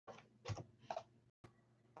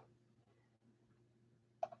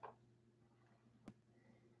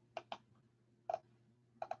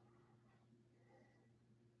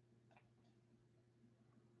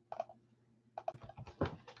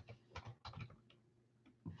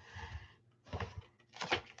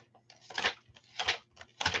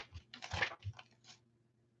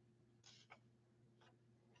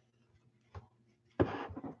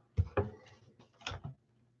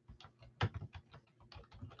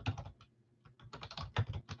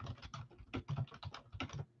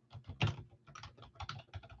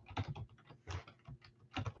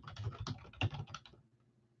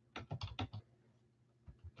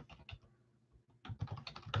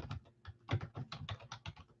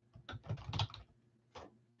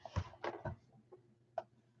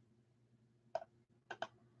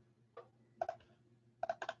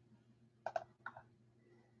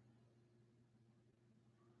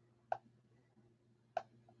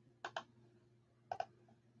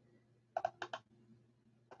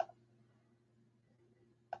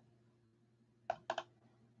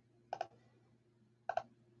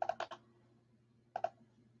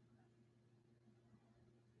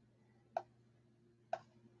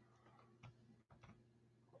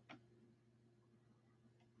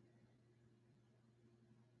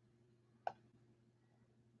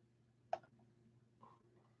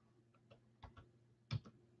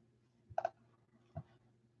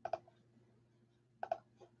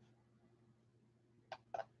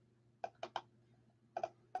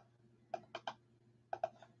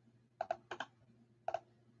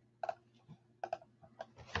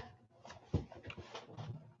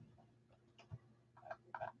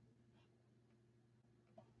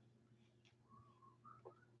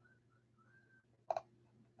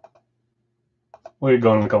We'll get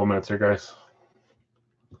going in a couple minutes here, guys.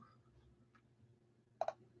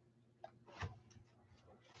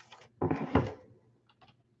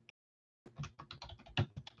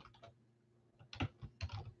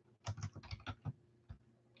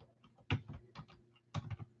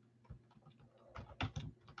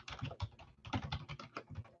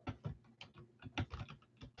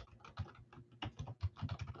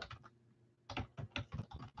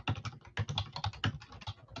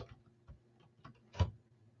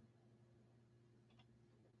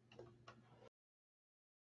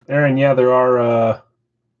 Aaron, yeah, there are,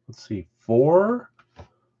 let's see, four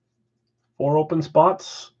open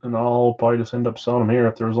spots, and I'll probably just end up selling them here.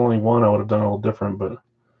 If there was only one, I would have done a little different, but a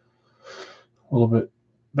little bit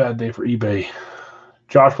bad day for eBay.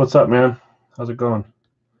 Josh, what's up, man? How's it going? And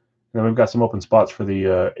then we've got some open spots for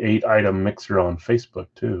the 8-item mixer on Facebook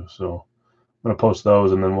too. So I'm gonna post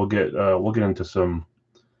those, and then we'll get into some.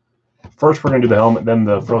 First, we're gonna do the helmet, then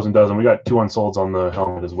the Frozen Dozen. We got 2 unsolds on the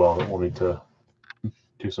helmet as well that we'll need to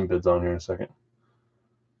do some bids on here in a second.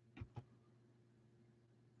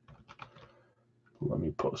 Let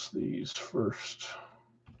me post these first.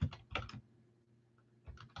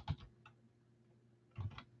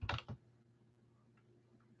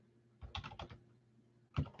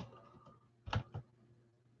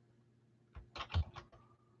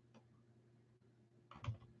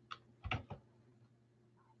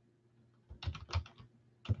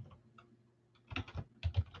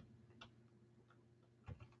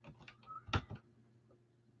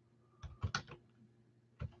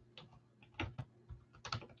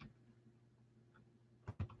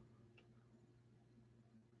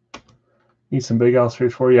 Need some Big Al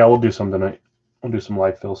series for you? Yeah, we'll do some tonight. We'll do some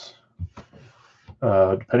live fills.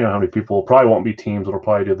 Depending on how many people, probably won't be teams. It'll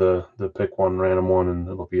probably do the pick one, random one, and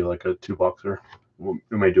it'll be like a 2-boxer. We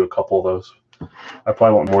may do a couple of those. I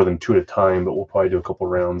probably want more than 2 at a time, but we'll probably do a couple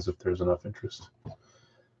rounds if there's enough interest.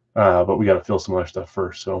 But we got to fill some other stuff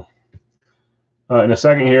first. So in a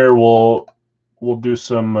second here, we'll do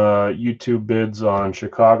some YouTube bids on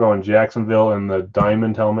Chicago and Jacksonville and the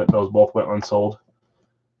Diamond helmet. Those both went unsold.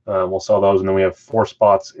 We'll sell those, and then we have 4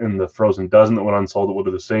 spots in the Frozen Dozen that went unsold that we'll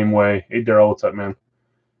do the same way. Hey, Daryl, what's up, man?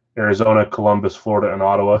 Arizona, Columbus, Florida, and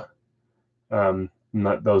Ottawa.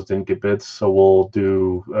 Those didn't get bids, so we'll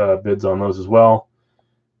do bids on those as well.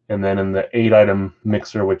 And then in the 8-item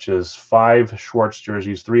mixer, which is 5 Schwartz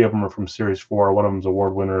jerseys, 3 of them are from Series 4. One of them's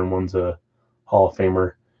award winner, and one's a Hall of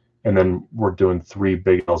Famer. And then we're doing 3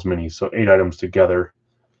 Big L's minis, so 8 items together.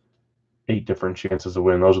 8 different chances to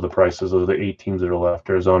win. Those are the prices. Those are the 8 teams that are left: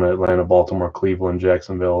 Arizona, Atlanta, Baltimore, Cleveland,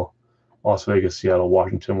 Jacksonville, Las Vegas, Seattle,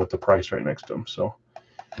 Washington, with the price right next to them. So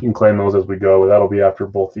you can claim those as we go. That'll be after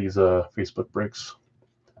both these Facebook breaks.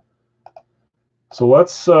 So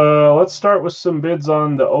let's start with some bids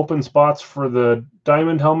on the open spots for the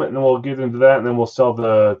Diamond helmet, and then we'll get into that, and then we'll sell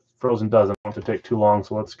the Frozen Dozen. It won't take too long,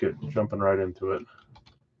 so let's get jumping right into it.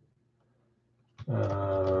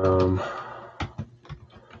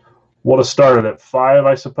 We'll have started at 5,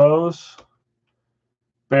 I suppose.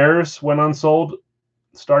 Bears went unsold.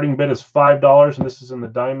 Starting bid is $5, and this is in the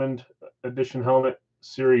Diamond Edition helmet,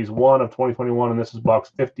 Series 1 of 2021, and this is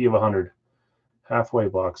box 50 of 100. Halfway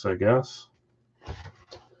box, I guess.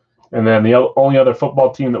 And then the only other football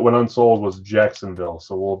team that went unsold was Jacksonville,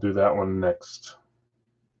 so we'll do that one next.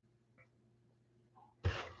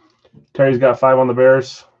 Terry's got 5 on the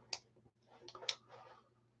Bears.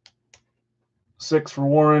 6 for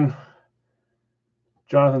Warren.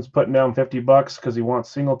 Jonathan's putting down $50 because he wants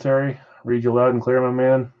Singletary. Read you loud and clear, my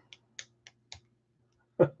man.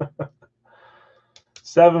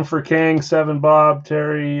 7 for Kang, 7 Bob,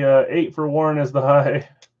 Terry, 8 for Warren is the high.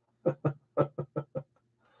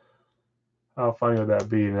 How funny would that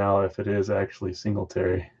be now if it is actually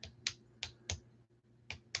Singletary?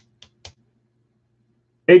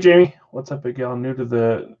 Hey, Jamie. What's up, big gal? New to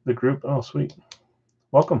the group. Oh, sweet.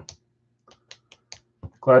 Welcome.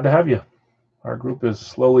 Glad to have you. Our group is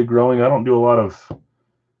slowly growing. I don't do a lot of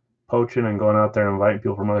poaching and going out there and inviting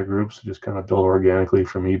people from other groups. I just kind of build organically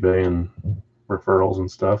from eBay and referrals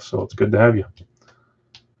and stuff. So it's good to have you.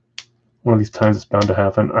 One of these times it's bound to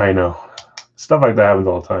happen. I know. Stuff like that happens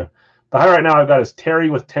all the time. The high right now I've got is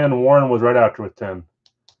Terry with 10. Warren was right after with 10.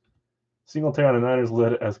 Singletary on the Niners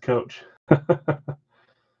lid as coach.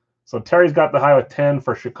 So Terry's got the high with 10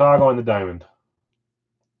 for Chicago and the Diamond.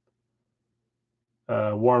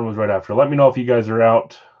 Warren was right after. Let me know if you guys are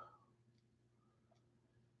out.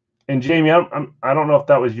 And Jamie, I don't know if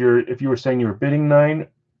that was if you were saying you were bidding 9,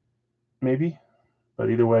 maybe. But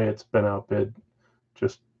either way, it's been outbid.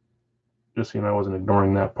 Just so you know, I wasn't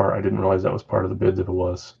ignoring that part. I didn't realize that was part of the bids if it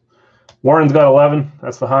was. Warren's got 11.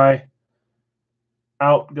 That's the high.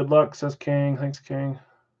 Out. Good luck, says King. Thanks, King.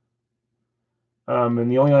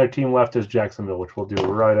 And the only other team left is Jacksonville, which we'll do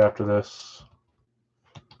right after this.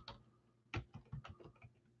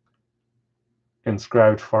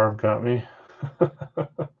 Inscribed Favre got me.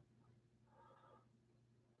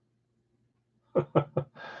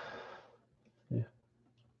 Yeah.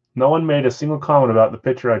 No one made a single comment about the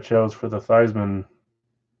pitcher I chose for the Theismann.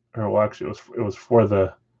 Or well, actually, it was for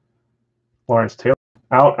the Lawrence Taylor.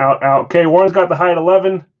 Out. Okay, Warren's got the high at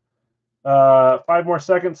 11. 5 more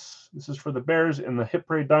seconds. This is for the Bears in the Hit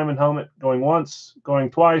Parade Diamond helmet. Going once, going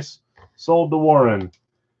twice. Sold to Warren.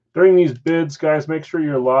 During these bids, guys, make sure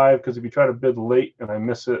you're live, because if you try to bid late and I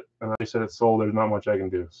miss it and I said it's sold, there's not much I can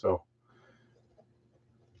do. So,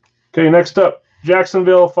 okay, next up,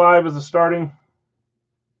 Jacksonville 5 is the starting.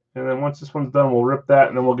 And then once this one's done, we'll rip that,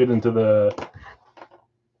 and then we'll get into the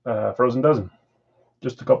Frozen Dozen.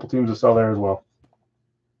 Just a couple teams to sell there as well.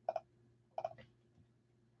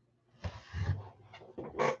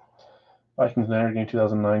 Vikings Niners game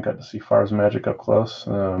 2009. Got to see Favre's magic up close.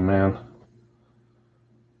 Oh, man.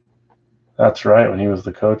 That's right, when he was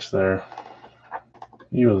the coach there.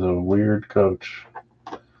 He was a weird coach.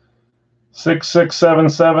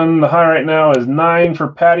 6677. The high right now is 9 for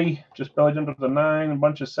Patty. Just belly jumped up to 9. A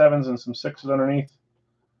bunch of 7s and some 6s underneath.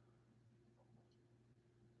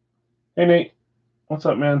 Hey, Nate. What's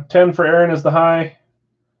up, man? 10 for Aaron is the high.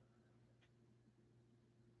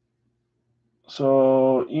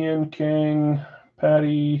 So, Ian, King,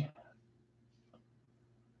 Patty.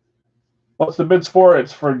 What's the bids for?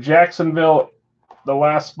 It's for Jacksonville, the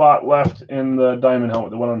last spot left in the Diamond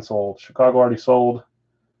helmet that went unsold. Chicago already sold.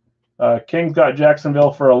 King's got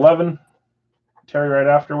Jacksonville for 11. Terry right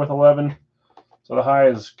after with 11. So the high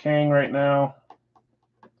is King right now.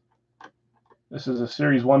 This is a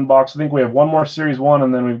Series 1 box. I think we have one more Series 1,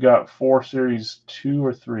 and then we've got 4 Series 2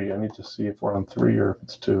 or 3. I need to see if we're on 3 or if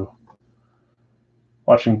it's 2.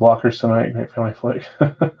 Watching Blockers tonight. Great family flick.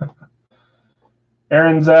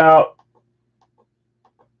 Aaron's out.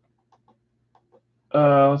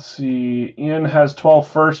 Let's see. Ian has 12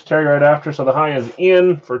 first. Terry right after. So the high is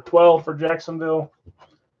Ian for 12 for Jacksonville.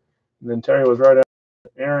 And then Terry was right after.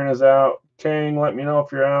 Aaron is out. King, let me know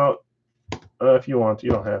if you're out. If you want to.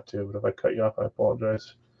 You don't have to. But if I cut you off, I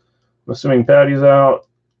apologize. I'm assuming Patty's out.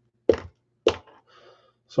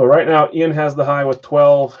 So right now, Ian has the high with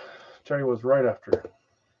 12. Terry was right after.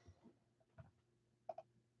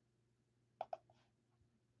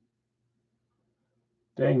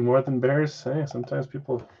 Dang, more than Bears? Hey, sometimes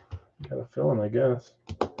people got a feeling, I guess.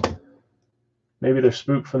 Maybe they're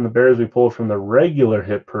spooked from the Bears we pulled from the regular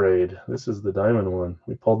Hit Parade. This is the Diamond one.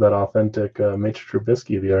 We pulled that authentic Mitch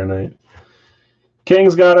Trubisky the other night.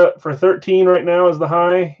 King's got it for 13 right now is the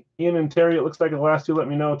high. Ian and Terry, it looks like the last two let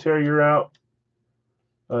me know. Terry, you're out.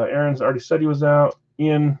 Aaron's already said he was out.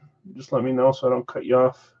 Ian, just let me know so I don't cut you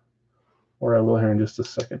off. Or I will here in just a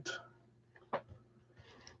second.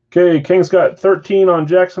 Okay, King's got 13 on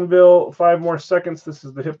Jacksonville. 5 more seconds. This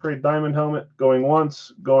is the Hit Parade Diamond helmet. Going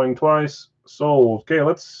once, going twice. Sold. Okay,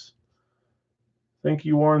 let's. Thank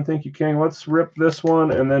you, Warren. Thank you, King. Let's rip this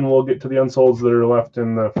one, and then we'll get to the unsolds that are left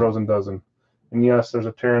in the Frozen Dozen. And yes, there's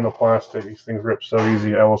a tear in the plastic. These things rip so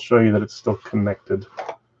easy. I will show you that it's still connected.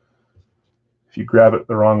 If you grab it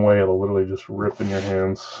the wrong way, it'll literally just rip in your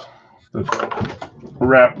hands. The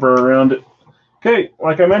wrapper around it. Okay,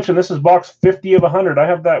 like I mentioned, this is box 50 of 100. I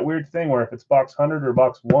have that weird thing where if it's box 100 or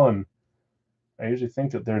box 1, I usually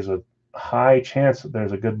think that there's a high chance that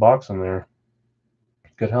there's a good box in there.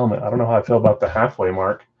 Good helmet. I don't know how I feel about the halfway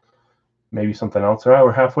mark. Maybe something else. All right,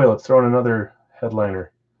 we're halfway. Let's throw in another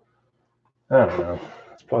headliner. I don't know.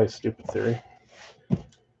 It's probably a stupid theory.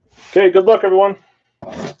 Okay, good luck, everyone.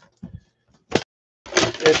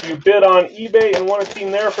 If you bid on eBay and want a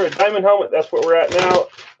team there for a diamond helmet, that's what we're at now.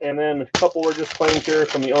 And then a couple we're just playing here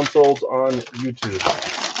from the unsolds on YouTube.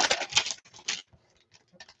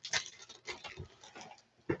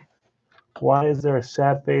 Why is there a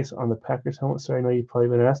sad face on the Packers helmet? Sorry, I know you've probably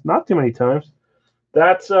been asked. Not too many times.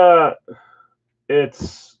 That's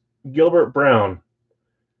it's Gilbert Brown.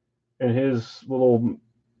 And his little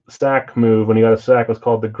sack move when he got a sack was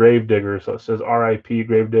called the Gravedigger. So it says R.I.P.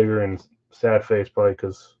 Gravedigger and sad face probably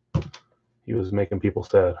because he was making people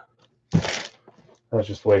sad. That's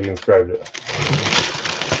just the way he inscribed it.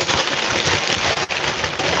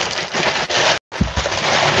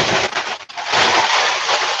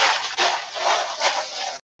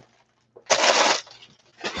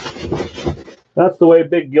 That's the way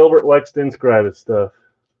Big Gilbert likes to inscribe his stuff.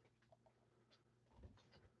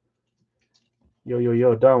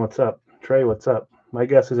 Yo, Don, what's up? Trey, what's up? My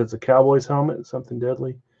guess is it's a Cowboys helmet, something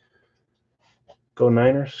deadly. Go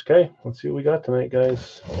Niners. Okay, let's see what we got tonight,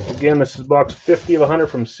 guys. Again, this is box 50 of 100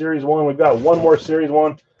 from Series 1. We've got one more Series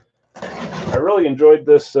 1. I really enjoyed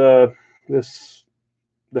this, the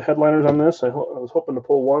headliners on this. I was hoping to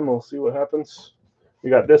pull one. We'll see what happens.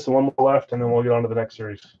 We got this and one more left, and then we'll get on to the next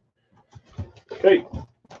series. Okay,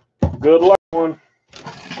 good luck, one.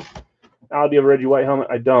 Al, do you have a Reggie White helmet?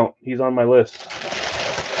 I don't. He's on my list.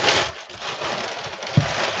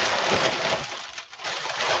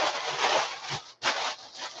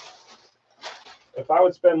 If I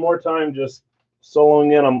would spend more time just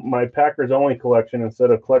soloing in on my Packers only collection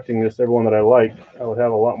instead of collecting just everyone that I like, I would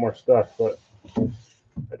have a lot more stuff, but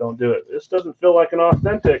I don't do it. This doesn't feel like an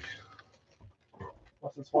authentic.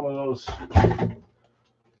 Unless it's one of those.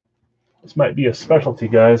 This might be a specialty,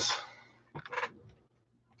 guys.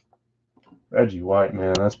 Reggie White,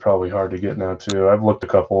 man, that's probably hard to get now, too. I've looked a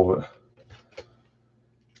couple, but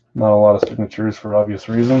not a lot of signatures for obvious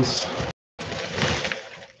reasons.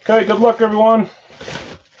 Okay, good luck, everyone.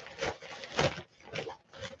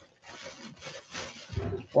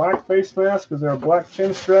 Black face mask. Is there a black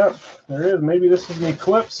chin strap? There is. Maybe this is an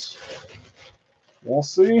Eclipse. We'll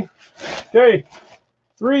see. Okay,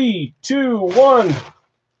 3, 2, 1.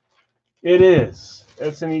 It is.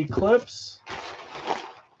 It's an Eclipse.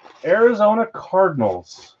 Arizona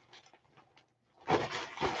Cardinals.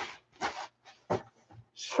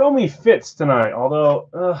 Show me Fitz tonight, although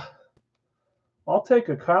I'll take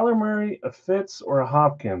a Kyler Murray, a Fitz, or a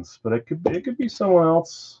Hopkins, but it could be someone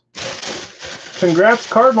else. Congrats,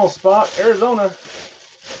 Cardinal spot, Arizona.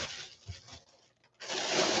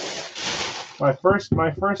 My first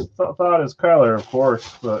thought is Kyler, of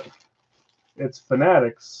course, but it's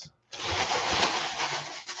Fanatics.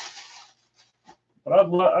 But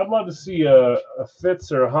I'd love to see a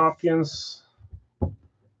Fitz or a Hopkins.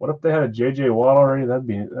 What if they had a J.J. Watt already? That'd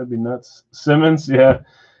be nuts. Simmons, yeah,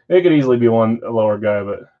 it could easily be a lower guy,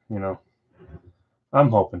 but you know, I'm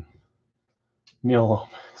hoping. Neil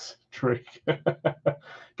Lomax, Drake.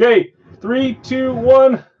 Okay, 3, 2,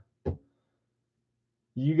 1.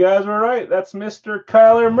 You guys were right. That's Mr.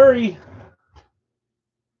 Kyler Murray.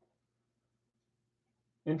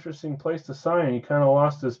 Interesting place to sign. He kind of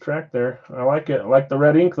lost his track there. I like it. I like the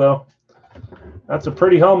red ink, though. That's a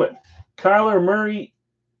pretty helmet. Kyler Murray,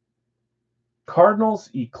 Cardinals,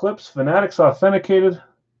 Eclipse, Fanatics authenticated.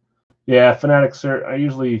 Yeah, Fanatics are. I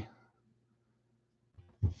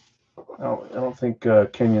don't think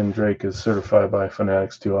Kenyon Drake is certified by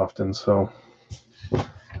Fanatics too often, so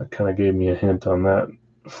that kind of gave me a hint on that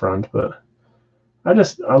front. But I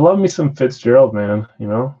love me some Fitzgerald, man. You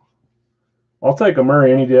know. I'll take a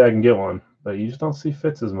Murray any day I can get one, but you just don't see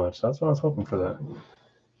Fitz as much. That's what I was hoping for that.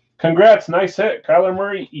 Congrats, nice hit. Kyler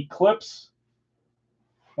Murray, Eclipse.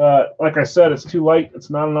 Like I said, it's too light.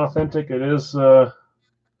 It's not an authentic. It is a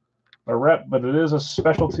rep, but it is a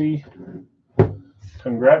specialty.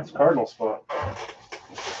 Congrats, Cardinal spot.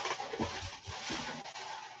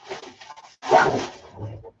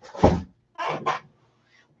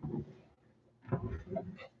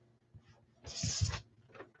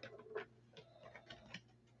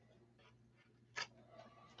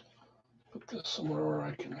 This somewhere where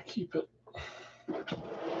I can keep it.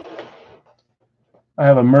 I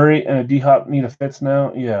have a Murray and a D-Hop. Need a Fitz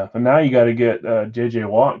now? Yeah, but now you got to get J.J.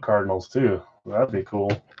 Watt Cardinals too. That'd be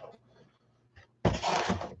cool.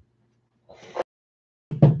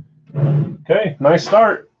 Okay, nice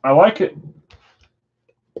start. I like it.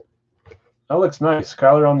 That looks nice.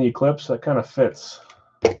 Kyler on the Eclipse. That kind of fits.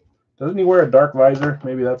 Doesn't he wear a dark visor?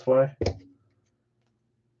 Maybe that's why.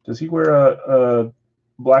 Does he wear a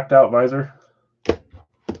blacked out visor?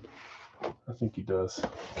 I think he does.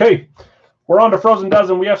 Okay, we're on to Frozen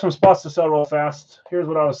Dozen. We have some spots to sell real fast. Here's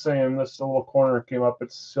what I was saying. This little corner came up.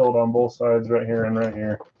 It's sealed on both sides right here and right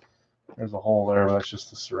here. There's a hole there, but that's just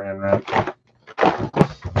the saran wrap.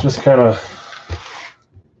 Just kind of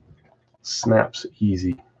snaps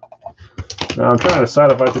easy. Now I'm trying to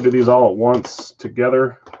decide if I have to do these all at once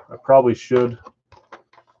together. I probably should.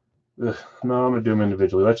 No, I'm going to do them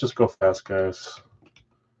individually. Let's just go fast, guys.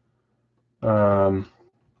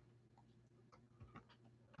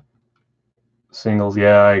 Singles,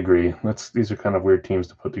 yeah, I agree. These are kind of weird teams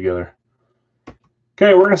to put together.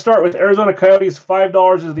 Okay, we're going to start with Arizona Coyotes.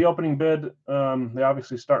 $5 is the opening bid. They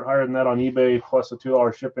obviously start higher than that on eBay, plus a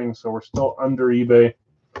 $2 shipping, so we're still under eBay.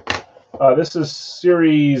 This is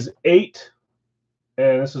Series 8,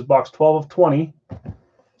 and this is box 12 of 20.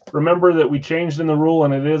 Remember that we changed in the rule,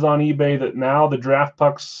 and it is on eBay, that now the draft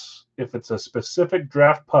pucks, if it's a specific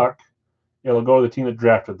draft puck, it'll go to the team that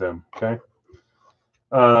drafted them, okay?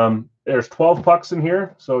 There's 12 pucks in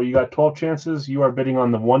here, so you got 12 chances. You are bidding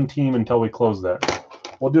on the one team until we close that.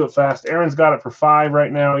 we'll do it fast. Aaron's got it for 5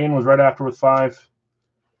 right now. Ian was right after with 5.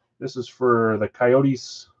 This is for the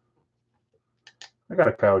Coyotes. I got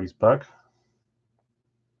a Coyotes puck.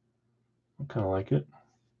 I kind of like it.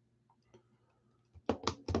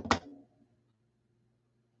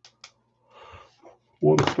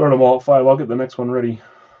 We'll just start them all at 5. I'll get the next one ready.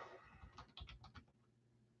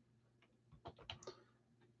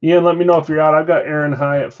 Ian, let me know if you're out. I've got Aaron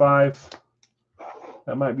high at 5.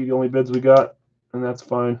 That might be the only bids we got, and that's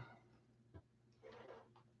fine.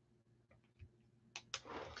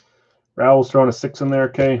 Raul's throwing a 6 in there.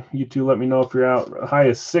 Okay, you two let me know if you're out. High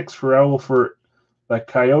is 6 for Raul for the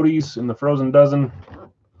Coyotes in the Frozen Dozen.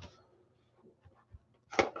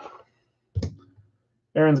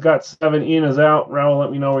 Aaron's got 7. Ian is out. Raul,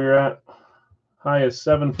 let me know where you're at. High is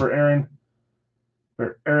 7 for Aaron.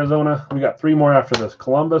 For Arizona, we got 3 more after this.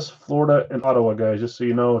 Columbus, Florida, and Ottawa, guys, just so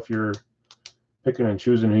you know if you're picking and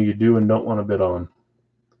choosing who you do and don't want to bid on.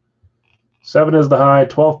 7 is the high,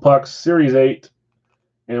 12 pucks, Series 8.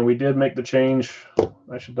 And we did make the change.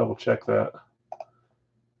 I should double check that.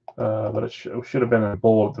 But it should have been in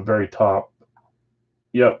bold at the very top.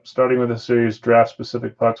 Yep, starting with the series, draft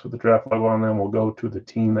specific pucks with the draft logo on them will go to the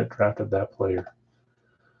team that drafted that player.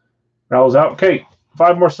 Raul's out. Okay,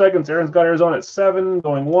 5 more seconds. Aaron's got Arizona at 7,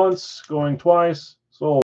 going once, going twice.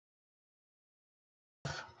 So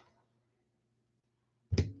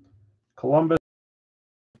Columbus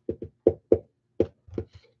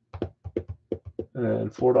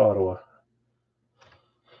and Florida, Ottawa.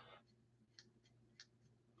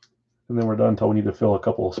 And then we're done until we need to fill a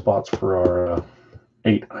couple of spots for our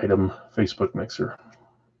 8-item Facebook mixer,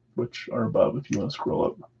 which are above if you want to scroll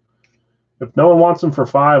up. If no one wants them for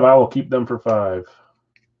 5, I will keep them for 5.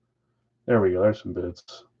 There we go. There's some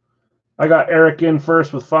bids. I got Eric in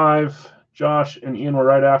first with 5. Josh and Ian were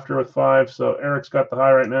right after with 5. So Eric's got the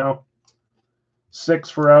high right now. 6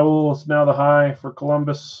 for Raul. It's now the high for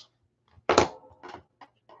Columbus.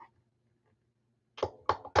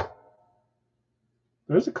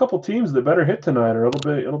 There's a couple teams that better hit tonight, or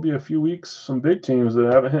it'll be a few weeks. Some big teams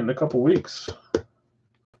that haven't hit in a couple weeks.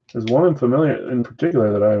 There's one in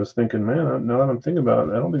particular that I was thinking, man, now that I'm thinking about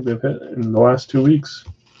it, I don't think they've hit in the last 2 weeks.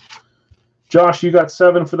 Josh, you got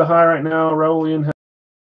 7 for the high right now. Raul, Ian,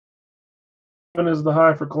 7 is the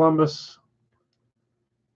high for Columbus.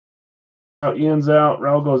 Ian's out.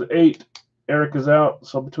 Raul goes 8. Eric is out.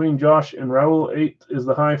 So between Josh and Raul, 8 is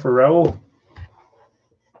the high for Raul.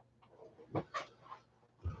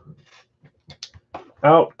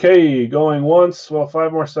 Out. Okay, going once. Well,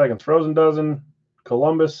 5 more seconds. Frozen Dozen.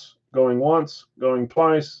 Columbus going once, going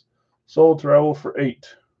twice. Sold to Raul for 8.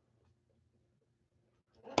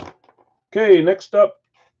 Okay, next up,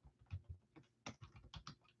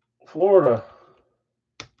 Florida.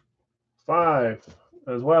 5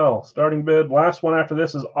 as well. Starting bid. Last one after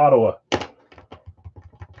this is Ottawa.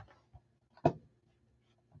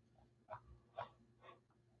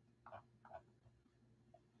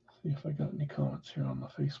 See if I got any comments here on the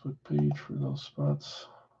Facebook page for those spots.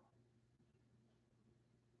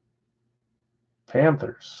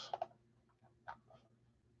 Panthers.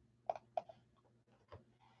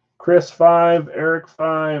 Chris 5, Eric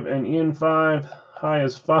 5, and Ian 5. High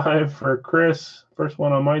is 5 for Chris. First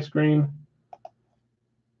one on my screen.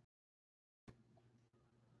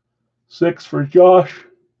 6 for Josh.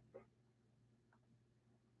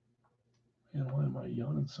 Man, why am I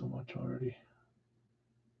yawning so much already?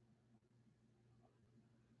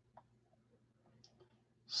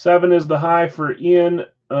 Seven is the high for Ian.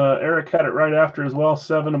 Eric had it right after as well.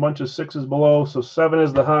 7, a bunch of 6s below. So 7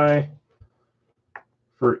 is the high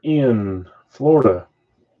for Ian, Florida.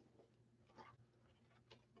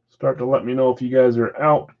 Start to let me know if you guys are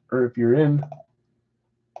out or if you're in.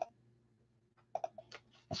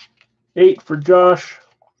 8 for Josh.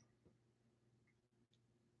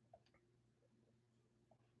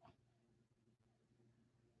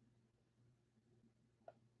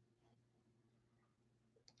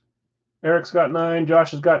 Eric's got 9.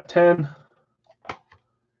 Josh has got 10.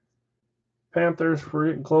 Panthers, we're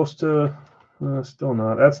getting close to, still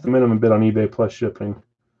not. That's the minimum bid on eBay plus shipping.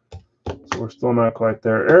 So we're still not quite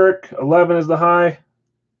there. Eric, 11 is the high.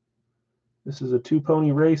 This is a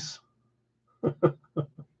 2-pony race.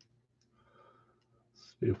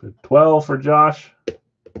 Stupid. 12 for Josh.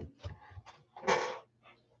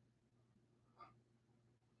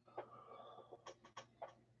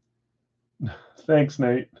 Thanks,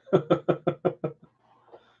 Nate.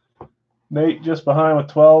 Nate just behind with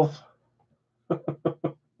 12.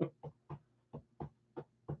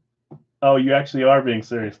 Oh, you actually are being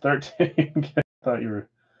serious. 13. I thought you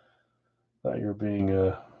were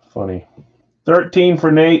being funny. 13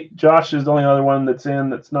 for Nate. Josh is the only other one that's in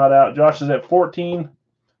that's not out. Josh is at 14.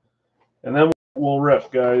 And then we'll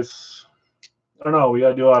rip, guys. I don't know. We got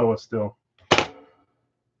to do Ottawa still.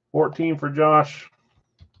 14 for Josh.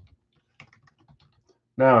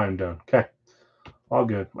 Now I'm done. Okay. All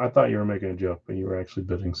good. I thought you were making a joke, but you were actually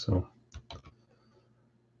bidding, so.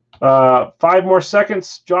 5 more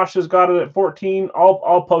seconds. Josh has got it at 14.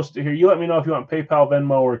 I'll post it here. You let me know if you want PayPal,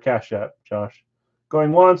 Venmo, or Cash App, Josh.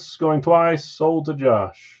 Going once, going twice, sold to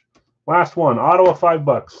Josh. Last one. Ottawa,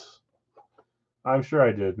 $5. I'm sure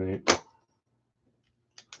I did, Nate.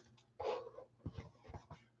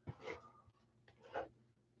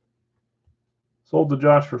 Sold to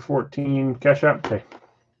Josh for 14. Cash App, pay.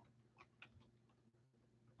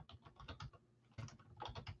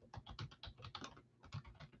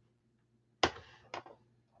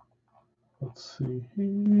 Let's see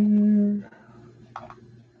here.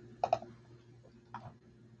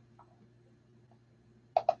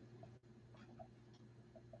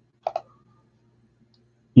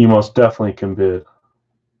 You most definitely can bid.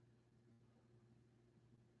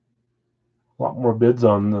 A lot more bids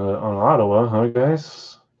on Ottawa, huh,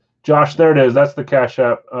 guys? Josh, there it is. That's the Cash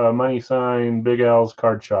App. Money sign, Big Al's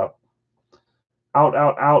card shop. Out,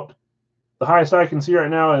 out, out. The highest I can see right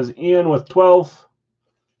now is Ian with 12.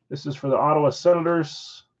 This is for the Ottawa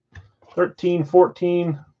Senators. 13,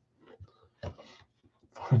 14.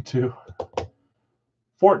 1, 2.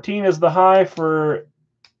 14 is the high for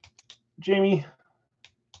Jamie.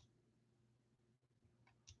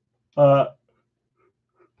 For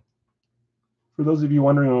those of you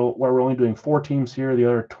wondering why we're only doing 4 teams here, the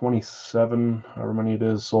other 27, however many it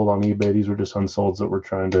is, sold on eBay. These were just unsolds that we're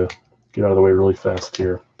trying to get out of the way really fast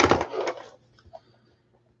here.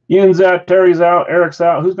 Ian's out, Terry's out, Eric's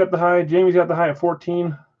out. Who's got the high? Jamie's got the high at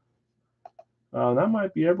 14. That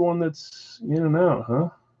might be everyone that's in and out, huh?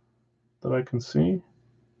 That I can see.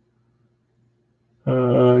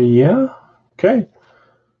 Yeah. Okay.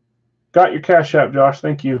 Got your Cash App, Josh.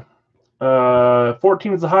 Thank you.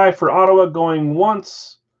 14 is the high for Ottawa, going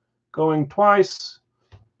once, going twice.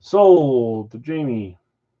 Sold to Jamie.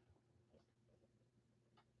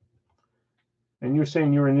 And you're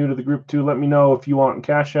saying you were new to the group too. Let me know if you want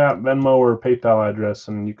Cash App, Venmo, or PayPal address,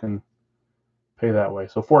 and you can pay that way.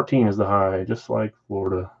 So 14 is the high, just like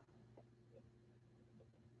Florida.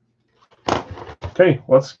 Okay,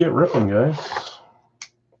 let's get ripping, guys.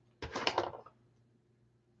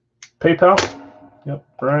 PayPal? Yep,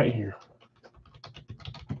 right here.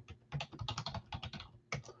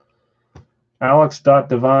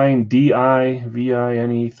 Alex.divine,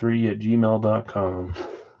 DIVINE3 @gmail.com.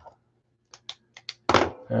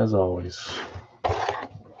 As always.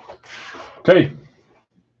 Okay.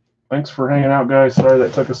 Thanks for hanging out, guys. Sorry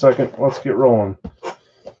that took a second. Let's get rolling.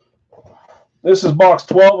 This is box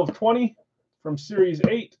 12 of 20 from Series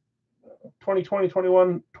 8,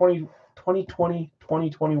 2020-21,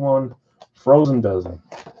 2020-2021 Frozen Dozen.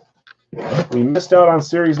 We missed out on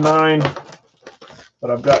Series 9, but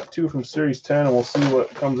I've got 2 from Series 10, and we'll see what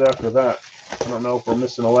comes after that. I don't know if we're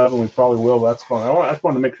missing 11. We probably will, but that's fine. I just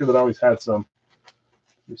wanted to make sure that I always had some.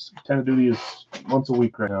 We tend to do these once a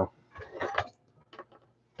week right now,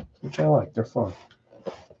 which I like. They're fun.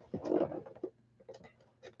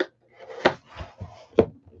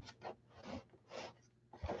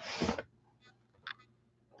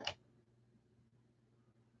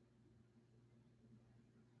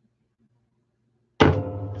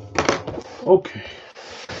 Okay.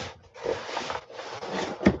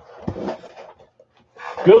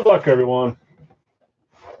 Good luck, everyone.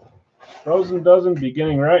 Frozen Dozen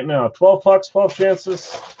beginning right now. 12 pucks, 12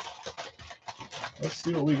 chances. Let's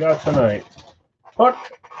see what we got tonight.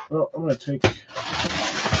 Puck. Well, I'm going to take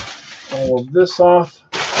all of this off.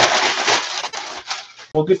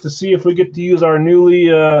 We'll get to see if we get to use our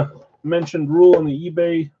newly mentioned rule in the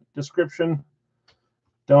eBay description.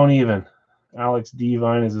 Don't even. Alex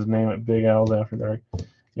Divine is his name at Big Al's After Dark.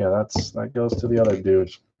 Yeah, that goes to the other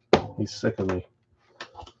dude. He's sick of me.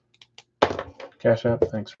 Cash App,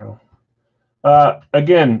 thanks, bro.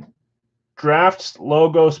 Again, draft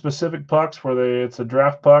logo specific pucks where it's a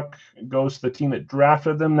draft puck goes to the team that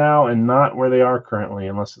drafted them now and not where they are currently,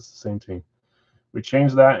 unless it's the same team. We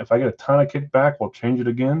changed that. If I get a ton of kickback, we'll change it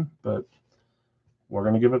again, but we're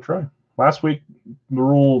going to give it a try. Last week, the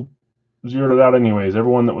rule zeroed it out anyways.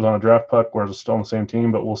 Everyone that was on a draft puck was still on the same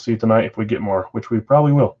team, but we'll see tonight if we get more, which we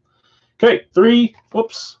probably will. Okay, 3,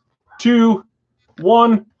 2,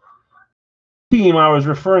 1. Team I was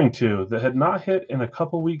referring to that had not hit in a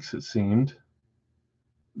couple weeks, it seemed,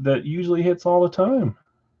 that usually hits all the time.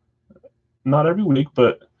 Not every week,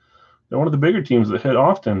 but they're one of the bigger teams that hit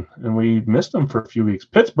often, and we missed them for a few weeks.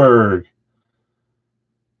 Pittsburgh.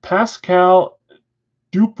 Pascal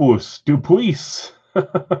Dupuis.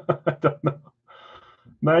 I don't know.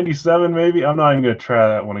 97 maybe. I'm not even going to try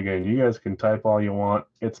that one again. You guys can type all you want.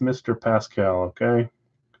 It's Mr. Pascal, okay?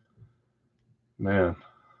 Man.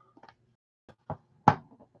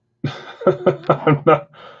 I'm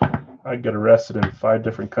not. I'd get arrested in 5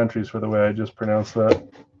 different countries for the way I just pronounced that.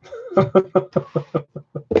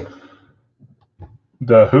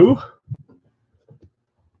 The who?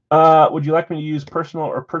 Would you like me to use personal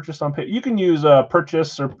or purchase on pay? You can use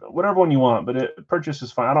purchase or whatever one you want, but purchase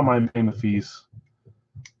is fine. I don't mind paying the fees.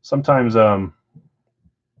 Sometimes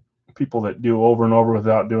people that do over and over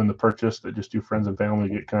without doing the purchase, that just do friends and family,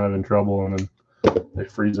 get kind of in trouble, and then they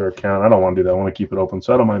freeze their account. I don't want to do that. I want to keep it open,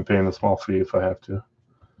 so I don't mind paying the small fee if I have to.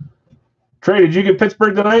 Trey, did you get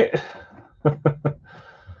Pittsburgh tonight?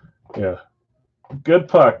 Yeah. Good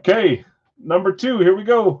puck. Okay, number 2. Here we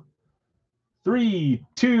go. 3,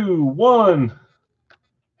 2, 1.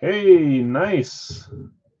 Hey, nice.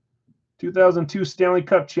 2002 Stanley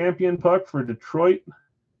Cup champion puck for Detroit.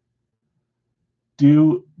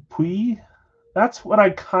 Dupuis. That's what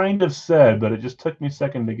I kind of said, but it just took me a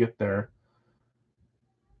second to get there.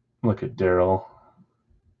 Look at Daryl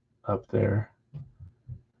up there.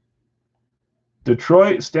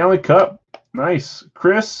 Detroit Stanley Cup. Nice.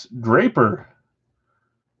 Chris Draper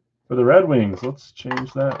for the Red Wings. Let's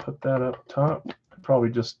change that. Put that up top. Probably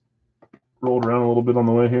just rolled around a little bit on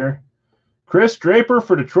the way here. Chris Draper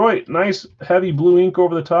for Detroit. Nice heavy blue ink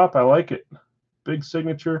over the top. I like it. Big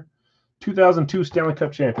signature. 2002 Stanley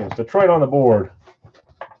Cup champions. Detroit on the board.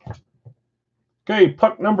 Okay,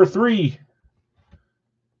 puck number 3.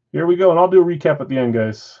 Here we go, and I'll do a recap at the end,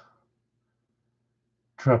 guys.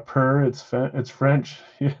 Draper, it's French.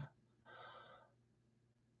 Yeah.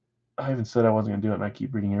 I even said I wasn't going to do it, and I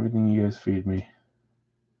keep reading everything you guys feed me.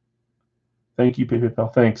 Thank you,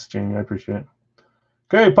 PayPal. Thanks, Jamie. I appreciate it.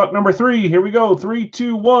 Okay, puck number 3. Here we go. 3,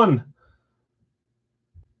 2, 1.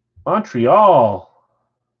 Montreal.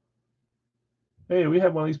 Hey, we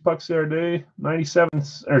had one of these pucks the other day. 97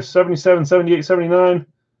 or 77, 78, 79.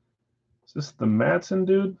 Is this the Madsen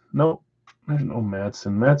dude? Nope. There's no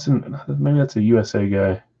Madsen. Madsen, maybe that's a USA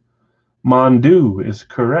guy. Mondu is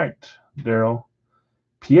correct, Daryl.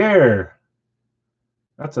 Pierre.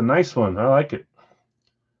 That's a nice one. I like it.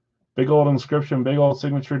 Big old inscription, big old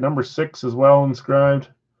signature. Number 6 as well inscribed.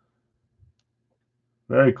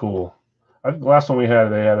 Very cool. I think the last one we had,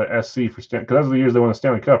 they had an SC for Stanley, because those are the years they won the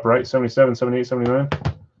Stanley Cup, right? 77, 78, 79.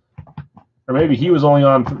 Or maybe he was only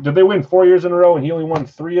on. Did they win 4 years in a row and he only won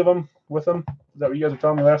 3 of them with them? Is that what you guys were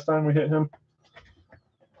telling me last time we hit him?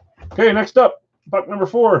 Okay, next up, puck number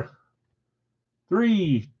 4.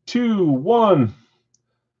 3, 2, 1.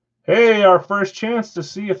 Hey, our first chance to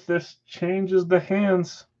see if this changes the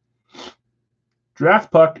hands.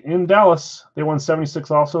 Draft puck in Dallas. They won 76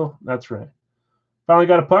 also. That's right. Finally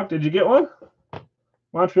got a puck. Did you get one?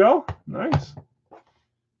 Montreal? Nice.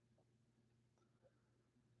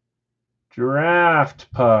 Draft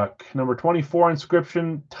puck. Number 24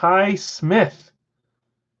 inscription, Ty Smith.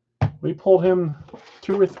 We pulled him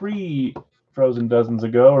 2 or 3 Frozen Dozens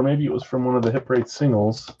ago, or maybe it was from one of the Hip Rate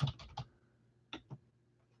singles.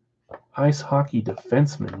 Ice hockey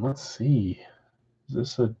defenseman. Let's see. Is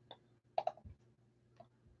this a...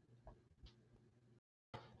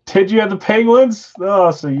 Did you have the Penguins?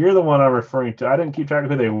 Oh, so you're the one I'm referring to. I didn't keep track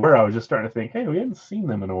of who they were. I was just starting to think, hey, we haven't seen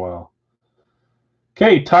them in a while.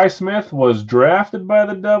 Okay, Ty Smith was drafted by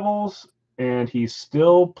the Devils, and he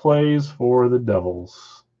still plays for the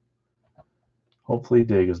Devils. Hopefully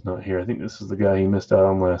Dig is not here. I think this is the guy he missed out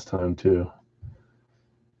on last time, too.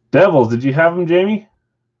 Devils, did you have him, Jamie?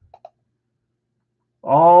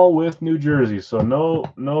 All with New Jersey, so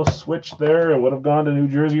no switch there. It would have gone to New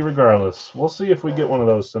Jersey regardless. We'll see if we get one of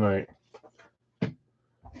those tonight.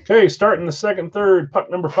 Okay, starting the second, third, puck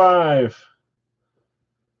number 5.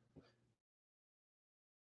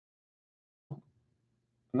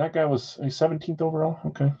 And that guy was a 17th overall?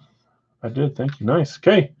 Okay. I did. Thank you. Nice.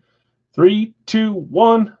 Okay. 3, 2,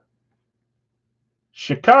 1.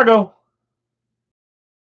 Chicago.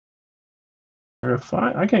 I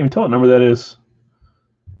can't even tell what number that is.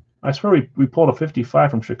 I swear we pulled a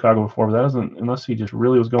 55 from Chicago before, but that doesn't, unless he just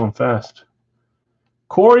really was going fast.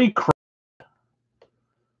 Corey Crawford.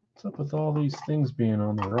 What's up with all these things being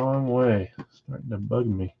on the wrong way? It's starting to bug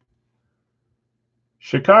me.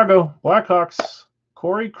 Chicago Blackhawks.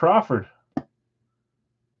 Corey Crawford.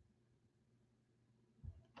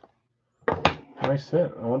 Nice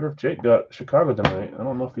hit. I wonder if Jake got Chicago tonight. I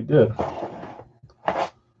don't know if he did.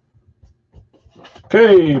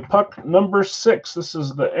 Okay, puck number 6. This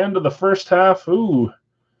is the end of the first half. Ooh,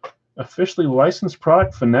 officially licensed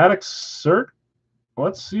product, Fanatics cert.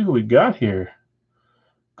 let's see who we got here.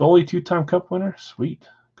 Goalie, 2-time Cup winner. Sweet.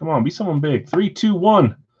 Come on, be someone big. 3, 2,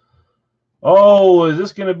 1. Oh, is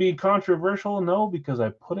this going to be controversial? No, because I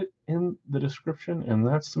put it in the description, and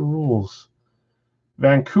that's the rules.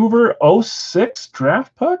 Vancouver 06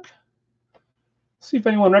 draft puck. See if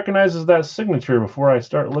anyone recognizes that signature before I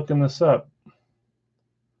start looking this up.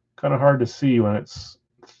 Kind of hard to see when it's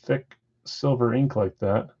thick silver ink like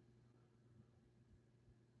that.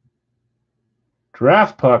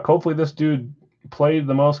 Draft puck. Hopefully this dude played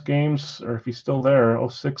the most games, or if he's still there.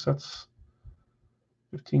 06, that's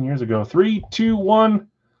 15 years ago. 3, 2, 1.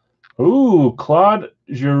 Ooh, Claude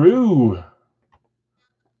Giroux.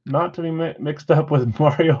 Not to be mixed up with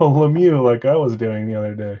Mario Lemieux like I was doing the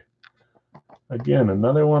other day. Again,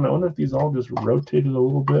 another one. I wonder if these all just rotated a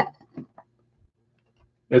little bit.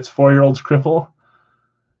 It's 4-year-old scribble.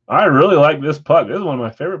 I really like this puck. This is one of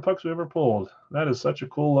my favorite pucks we ever pulled. That is such a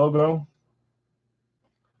cool logo.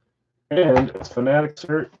 And it's Fanatics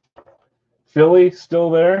shirt. Philly still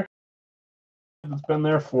there. It's been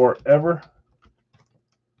there forever.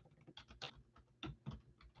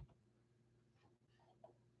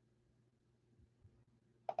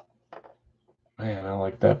 Man, I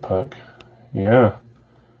like that puck. Yeah.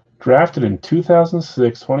 Drafted in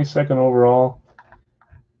 2006, 22nd overall.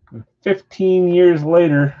 15 years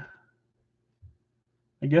later,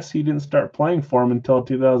 I guess he didn't start playing for him until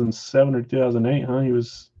 2007 or 2008, huh? He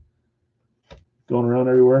was going around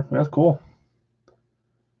everywhere. That's cool.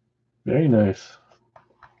 Very nice.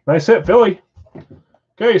 Nice hit, Philly.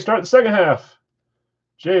 Okay, start the second half.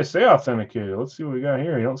 JSA authenticated. Let's see what we got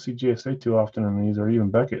here. You don't see JSA too often in these, or even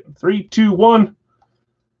Beckett. 3, 2, 1.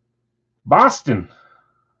 Boston.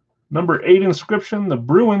 Number 8 inscription, the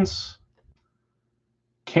Bruins.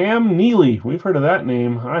 Cam Neely. We've heard of that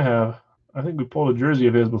name. I have. I think we pulled a jersey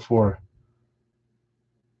of his before.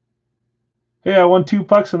 Hey, I won 2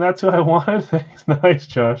 pucks, and that's who I wanted. Thanks. Nice,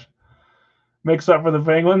 Josh. Makes up for the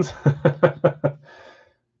Penguins.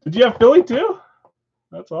 Did you have Philly too?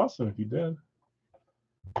 That's awesome if you did.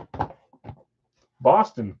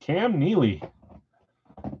 Boston, Cam Neely.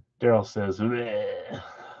 Daryl says,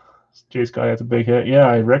 Jay Scott, that's a big hit. Yeah,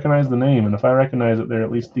 I recognize the name, and if I recognize it, they're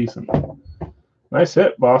at least decent. Nice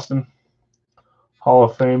hit, Boston. Hall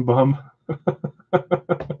of Fame bum.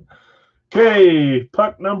 Okay,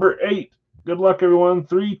 puck number 8. Good luck, everyone.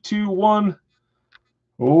 3, 2, 1.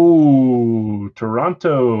 Oh,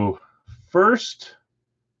 Toronto. First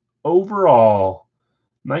overall,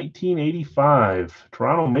 1985.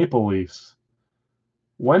 Toronto Maple Leafs.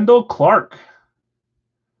 Wendell Clark.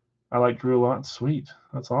 I like Drew a lot. Sweet.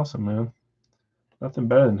 That's awesome, man. Nothing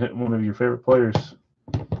better than hitting one of your favorite players.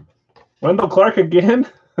 Wendell Clark again?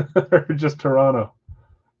 Or just Toronto?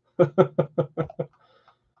 I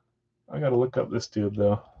got to look up this dude,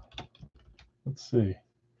 though. Let's see.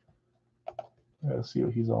 I got to see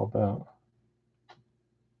what he's all about.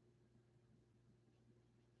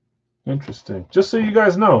 Interesting. Just so you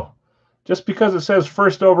guys know, just because it says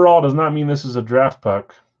first overall does not mean this is a draft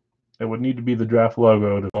puck. It would need to be the draft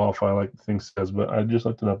logo to qualify like the thing says, but I just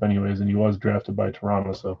looked it up anyways, and he was drafted by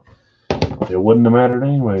Toronto, so it wouldn't have mattered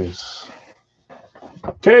anyways.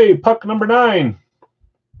 Okay, puck number 9.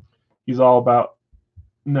 He's all about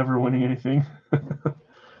never winning anything.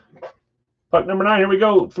 Puck number 9, here we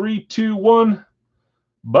go. 3, 2, 1.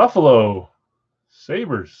 Buffalo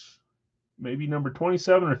Sabres. Maybe number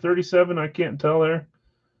 27 or 37, I can't tell there.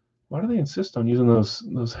 Why do they insist on using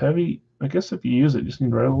those heavy? I guess if you use it, you just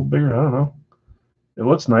need to write a little bigger. I don't know. It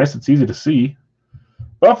looks nice. It's easy to see.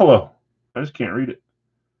 Buffalo. I just can't read it.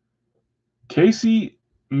 Casey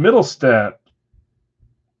Middlestat.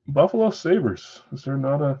 Buffalo Sabres. Is there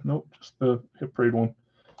not a... Nope, just the hit parade one.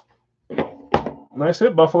 Nice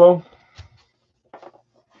hit, Buffalo.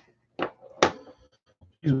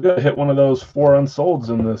 He's got to hit one of those 4 unsolds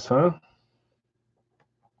in this, huh?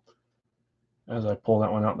 As I pull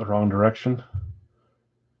that one out in the wrong direction.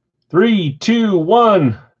 3, 2,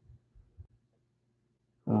 1.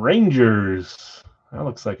 Rangers. That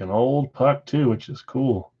looks like an old puck, too, which is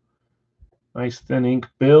cool. Nice thin ink.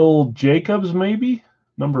 Bill Jacobs, maybe?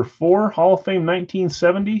 Number 4, Hall of Fame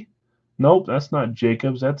 1970. Nope, that's not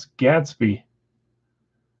Jacobs. That's Gadsby.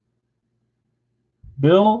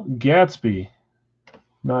 Bill Gadsby.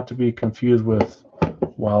 Not to be confused with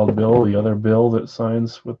Wild Bill, the other Bill that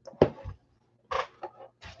signs with...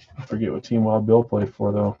 I forget what team Wild Bill played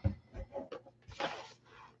for, though.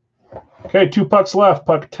 Okay, 2 pucks left.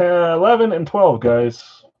 Puck 10, 11 and 12,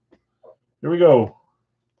 guys. Here we go.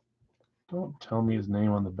 Don't tell me his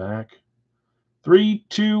name on the back. 3,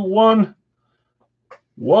 2, 1.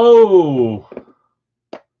 Whoa.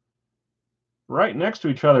 Right next to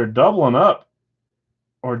each other, doubling up.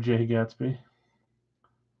 or Jay Gatsby.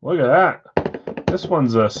 Look at that. This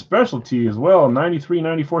one's a specialty as well.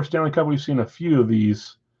 93-94 Stanley Cup. We've seen a few of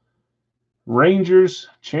these. Rangers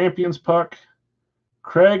Champions puck.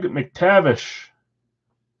 Craig McTavish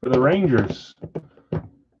for the Rangers.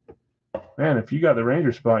 Man, if you got the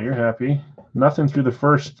Ranger spot, you're happy. Nothing through the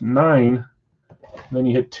first 9. Then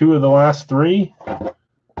you hit 2 of the last 3.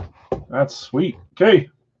 That's sweet. Okay.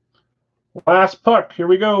 Last puck. Here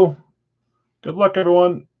we go. Good luck,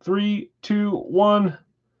 everyone. 3, 2, 1.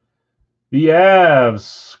 The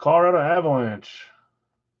Avs. Colorado Avalanche.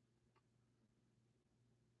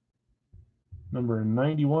 Number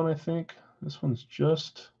 91, I think. This one's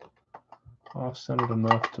just off-centered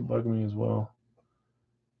enough to bug me as well.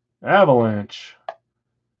 Avalanche.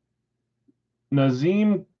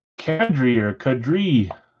 Nazem Kadri or Kadri.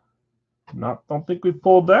 Don't think we've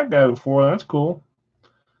pulled that guy before. That's cool.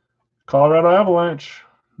 Colorado Avalanche.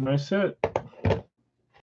 Nice hit.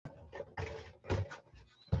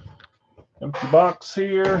 Empty box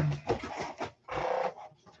here.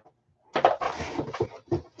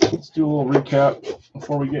 Let's do a little recap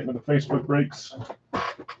before we get into the Facebook breaks.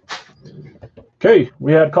 Okay,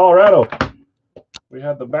 we had Colorado. We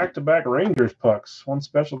had the back-to-back Rangers pucks. One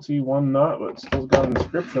specialty, one not, but still got an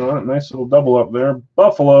inscription on it. Nice little double up there.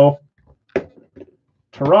 Buffalo.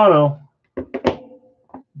 Toronto.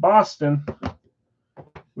 Boston.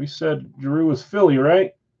 We said Giroux was Philly,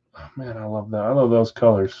 right? Oh, man, I love that. I love those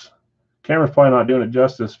colors. Camera's probably not doing it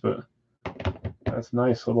justice, but that's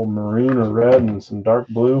nice. Little maroon or red and some dark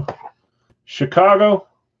blue. Chicago.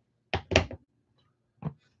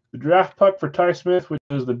 The draft puck for Ty Smith, which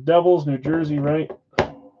is the Devils, New Jersey, right?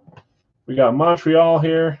 We got Montreal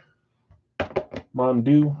here.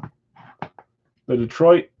 Mondu. The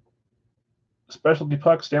Detroit specialty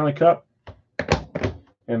puck, Stanley Cup.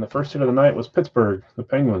 And the first hit of the night was Pittsburgh, the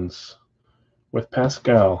Penguins, with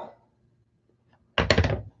Pascal.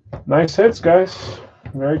 Nice hits, guys.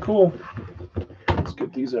 Very cool. Let's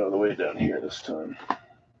get these out of the way down here this time.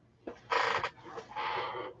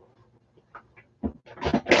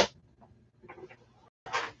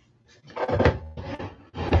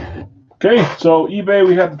 Okay, so eBay,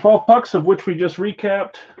 we had the 12 pucks, of which we just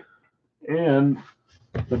recapped, and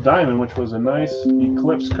the diamond, which was a nice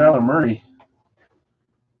Eclipse Kyler Murray.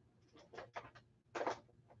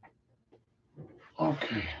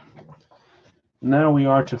 Okay. Now we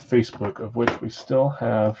are to Facebook, of which we still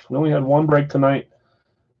have. We only had one break tonight.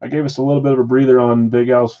 I gave us a little bit of a breather on Big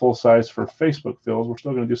Al's full size for Facebook fills. We're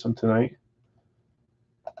still going to do some tonight.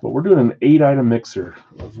 But we're doing an 8-item mixer,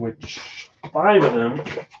 of which 5 of them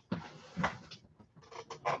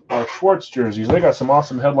are Schwartz jerseys. They got some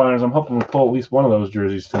awesome headliners. I'm hoping we'll pull at least one of those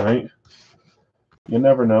jerseys tonight. You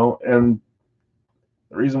never know. And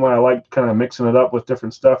the reason why I like kind of mixing it up with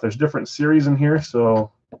different stuff, there's different series in here,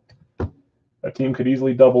 so that team could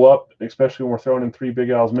easily double up, especially when we're throwing in 3 Big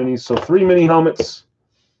Al's minis. So 3 mini helmets,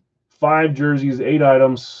 5 jerseys, 8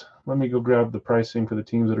 items. Let me go grab the pricing for the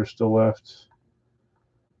teams that are still left.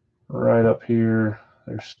 Right up here,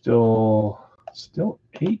 there's still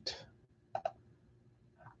 8.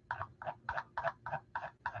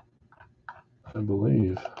 I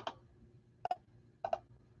believe.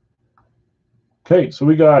 Okay, so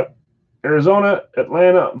we got Arizona,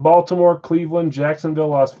 Atlanta, Baltimore, Cleveland, Jacksonville,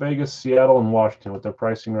 Las Vegas, Seattle, and Washington with their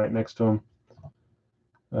pricing right next to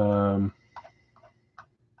them.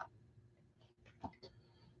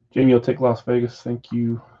 Jamie, you'll take Las Vegas. Thank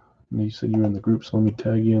you. And you said you were in the group, so let me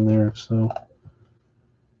tag you in there if so.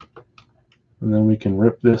 And then we can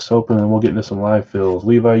rip this open and we'll get into some live fills.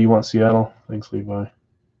 Levi, you want Seattle? Thanks, Levi.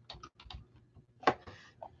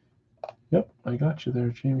 Yep, I got you there,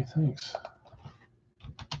 Jamie. Thanks.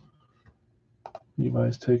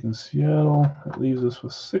 Levi's taking Seattle. That leaves us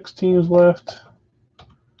with 6 teams left.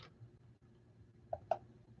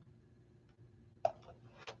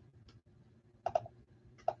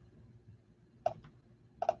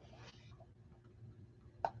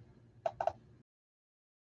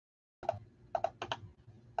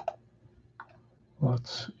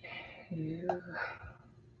 Let's see here.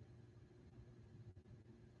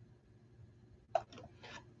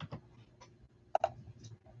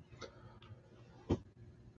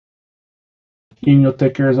 Ian, you'll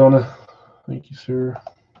take Arizona. Thank you, sir.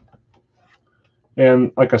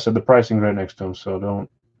 And like I said, the pricing's right next to them, so don't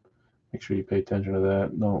make sure you pay attention to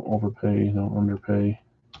that. Don't overpay, don't underpay.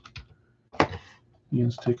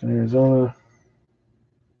 Ian's taking Arizona.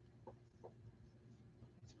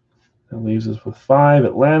 That leaves us with 5: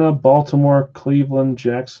 Atlanta, Baltimore, Cleveland,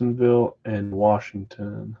 Jacksonville, and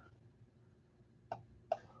Washington.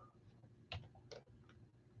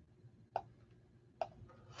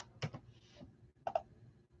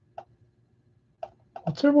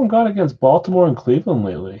 What's everyone got against Baltimore and Cleveland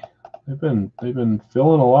lately? They've been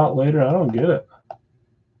filling a lot later. I don't get it.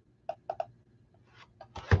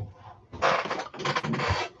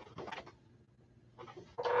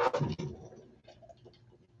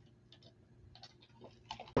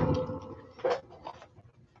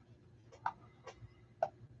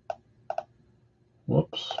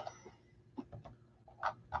 Whoops.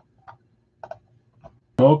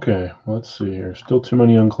 Okay, let's see here. Still too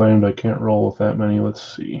many unclaimed. I can't roll with that many.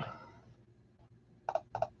 Let's see.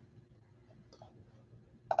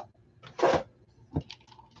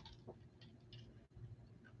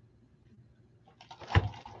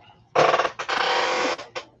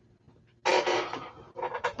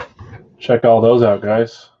 Check all those out,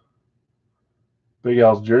 guys. Big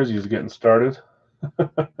Al's jersey is getting started.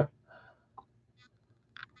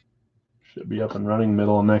 Should be up and running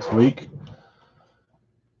middle of next week.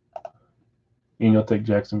 Ian, you'll take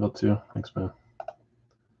Jacksonville too. Thanks, man.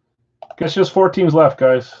 Guess just 4 teams left,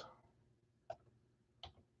 guys.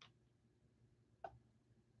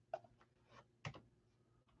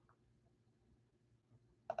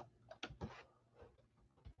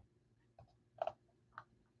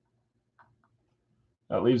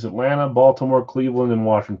 That leaves Atlanta, Baltimore, Cleveland, and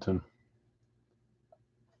Washington.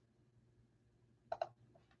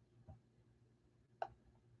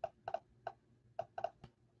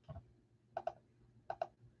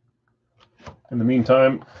 In the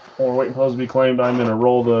meantime, while we're waiting for those to be claimed, I'm going to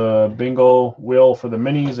roll the bingo wheel for the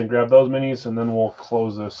minis and grab those minis, and then we'll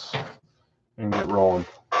close this and get rolling.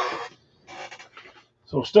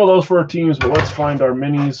 So still those 4 teams, but let's find our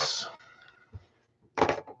minis.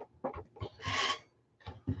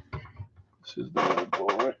 This is the red ball,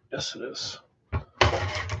 right? Yes, it is. I'm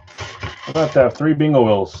going to have 3 bingo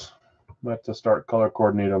wheels. I'm going to have to start color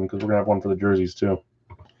coordinate them because we're going to have one for the jerseys too.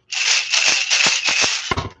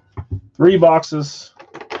 3 boxes.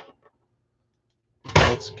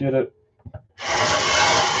 Let's get it. 1,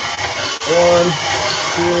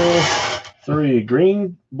 2, 3.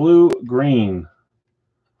 Green, blue, green.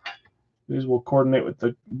 These will coordinate with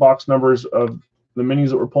the box numbers of the minis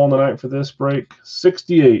that we're pulling tonight for this break.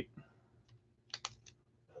 68.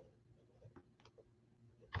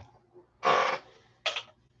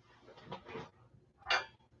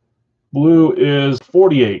 Blue is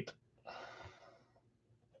 48.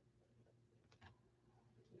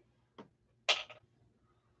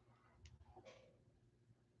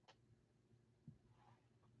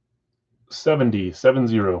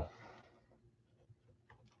 $70.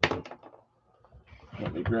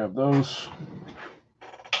 Let me grab those.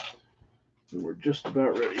 And we're just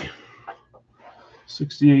about ready.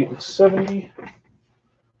 68 and 70.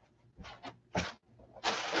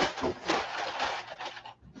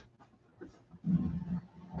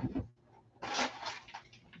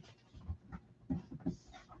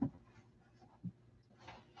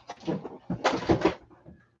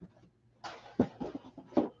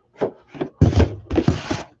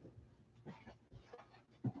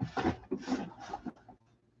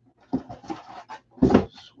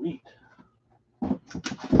 Sweet.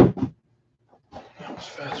 That was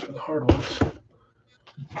fast for the hard ones.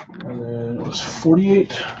 And then it was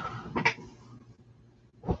 48.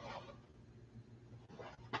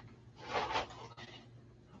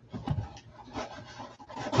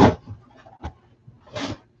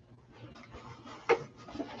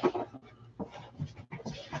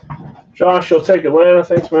 Josh, you'll take Atlanta.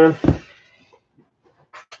 Thanks, man.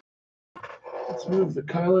 Let's move the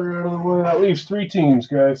Kyler out of the way. That leaves 3 teams,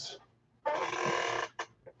 guys.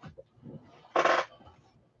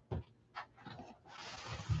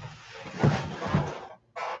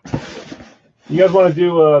 You guys want to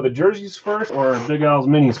do the jerseys first or Big Al's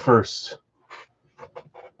minis first?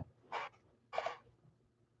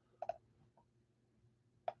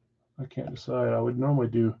 I can't decide. I would normally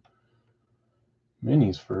do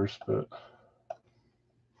minis first, but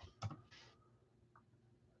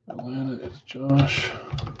Atlanta is Josh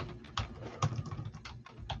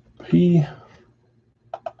P.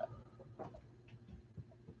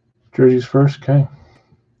 Jerseys first, okay.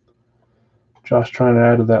 Josh trying to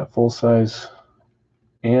add to that full-size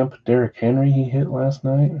amp Derrick Henry he hit last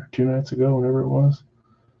night or 2 nights ago, whenever it was.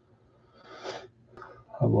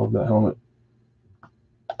 I love that helmet.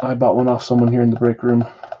 I bought one off someone here in the break room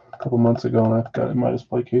a couple months ago, and I've got it in my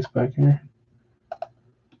display case back here.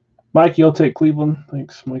 Mikey, you'll take Cleveland.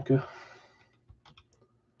 Thanks, Micah.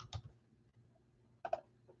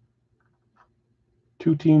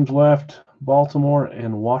 Two teams left, Baltimore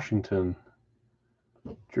and Washington.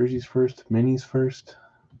 Jerseys first, minis first.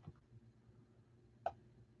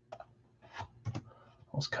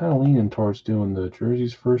 I was kind of leaning towards doing the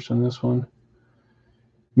jerseys first in this one.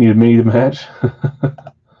 Need a mini to match.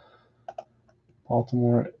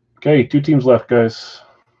 Baltimore. Okay, 2 teams left, guys.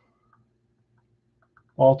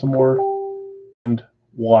 Baltimore and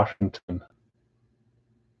Washington.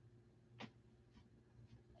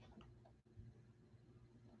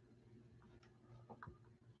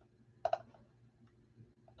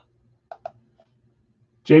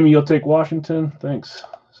 Jamie, you'll take Washington? Thanks.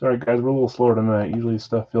 Sorry, guys, we're a little slower tonight. Usually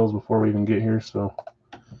stuff fills before we even get here, so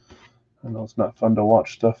I know it's not fun to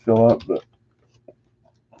watch stuff fill up, but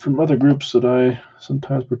from other groups that I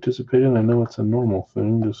sometimes participate in, I know it's a normal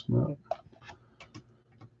thing, just not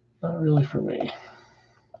really for me.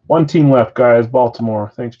 1 team left, guys.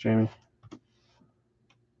 Baltimore. Thanks, Jamie.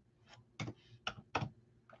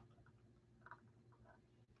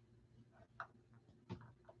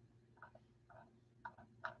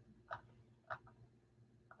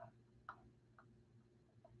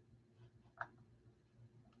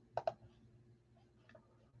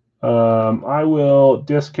 I will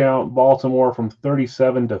discount Baltimore from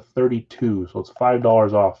 37 to 32, so it's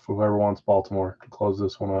 $5 off for whoever wants Baltimore to close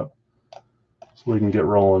this one up, so we can get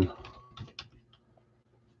rolling.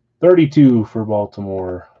 32 for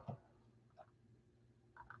Baltimore.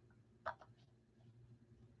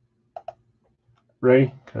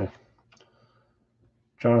 Ray, okay.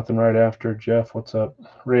 Jonathan right after. Jeff, what's up?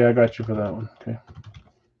 Ray, I got you for that one. Okay.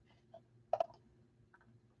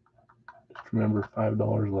 Just remember,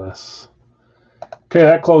 $5 less. Okay,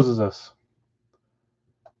 that closes us.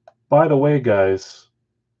 By the way, guys,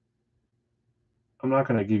 I'm not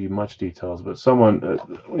going to give you much details, but someone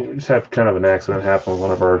we just had kind of an accident happen with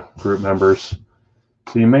one of our group members.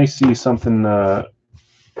 So you may see something happen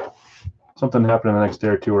in the next day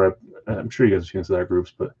or two. Where I'm sure you guys have seen this in our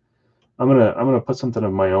groups, but I'm gonna put something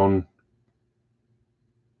of my own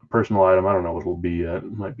personal item. I don't know what it'll be yet.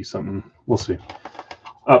 It might be something. We'll see.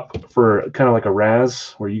 Up for kind of like a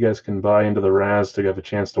Raz, where you guys can buy into the Raz to have a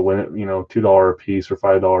chance to win it. You know, $2 a piece or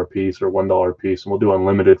 $5 a piece or $1 a piece, and we'll do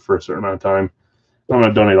unlimited for a certain amount of time. I'm going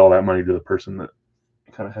to donate all that money to the person that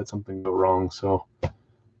kind of had something go wrong. So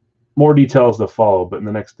more details to follow, but in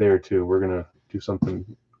the next day or two, we're going to do something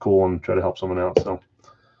cool and try to help someone out. So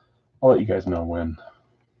I'll let you guys know when.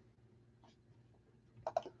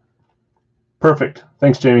 Perfect.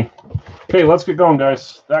 Thanks, Jamie. Okay, let's get going,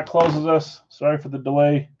 guys. That closes us. Sorry for the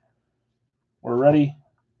delay. We're ready.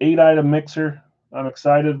 8-item mixer. I'm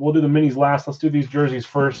excited. We'll do the minis last. Let's do these jerseys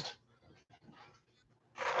first.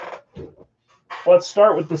 Let's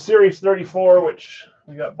start with the Series 34, which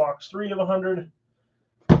we got box 3 of 100,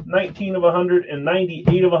 19 of 100, and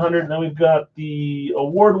 98 of 100. Then we've got the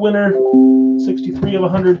award winner, 63 of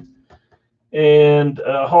 100, and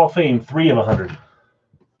Hall of Fame, 3 of 100.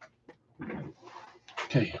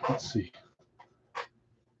 Okay, let's see.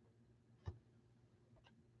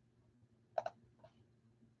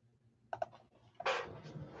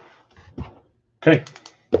 Okay.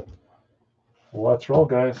 Let's roll,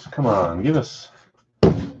 guys. Come on, give us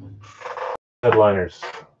headliners.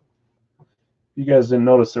 You guys didn't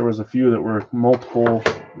notice there was a few that were multiple.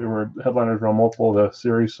 There were headliners around multiple of the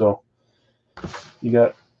series, so you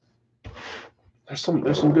got there's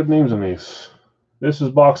some good names in these. This is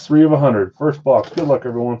box 3 of 100. First box. Good luck,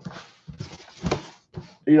 everyone.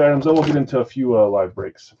 8 items. Then we'll get into a few live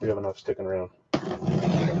breaks if we have enough sticking around.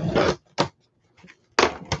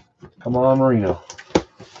 Come on, Marino. I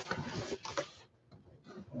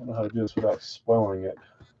don't know how to do this without spoiling it.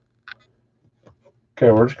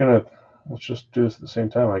 Okay, let's just do this at the same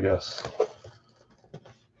time, I guess.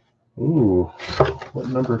 Ooh, what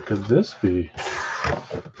number could this be?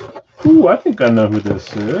 Ooh, I think I know who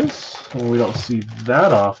this is. Well, we don't see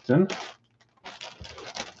that often.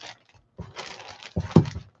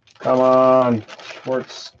 Come on,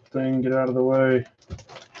 Schwartz thing, get out of the way.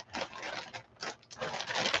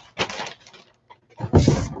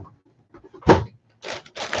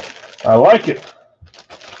 I like it.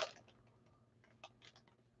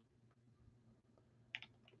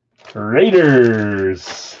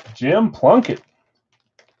 Raiders, Jim Plunkett.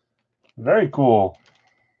 Very cool.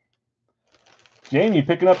 Jamie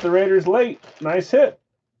picking up the Raiders late. Nice hit.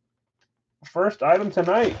 First item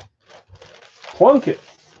tonight. Plunkett.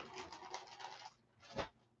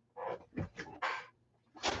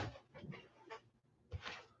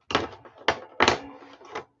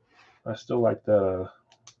 I still like that.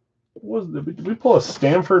 Did we pull a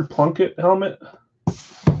Stanford Plunkett helmet? Is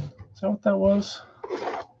that what that was?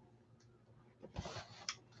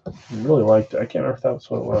 I really liked it. I can't remember if that's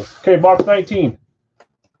what it was. Okay, box 19.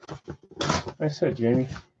 Nice hit, Jamie.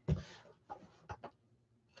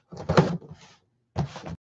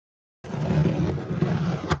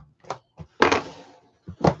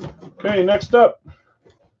 Okay, next up,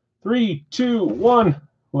 3, 2, 1.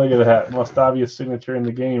 Look at that. Most obvious signature in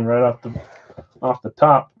the game right off the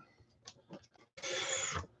top.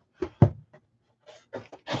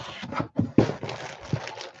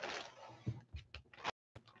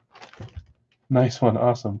 Nice one.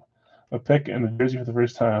 Awesome. A pick and a jersey for the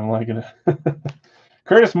first time. I'm liking it.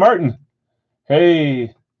 Curtis Martin.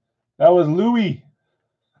 Hey, that was Louis.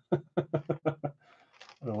 I've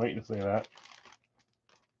been waiting to say that.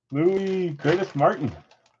 Louis Curtis Martin.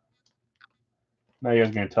 Now you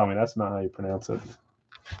guys are going to tell me that's not how you pronounce it.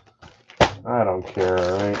 I don't care,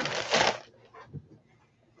 all right?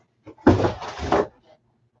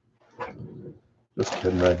 Just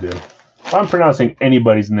kidding, I do. If I'm pronouncing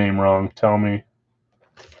anybody's name wrong, tell me.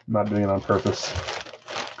 I'm not doing it on purpose.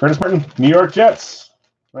 Curtis Martin, New York Jets.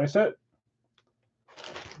 Nice hit.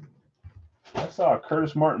 I saw a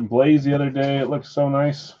Curtis Martin blaze the other day. It looks so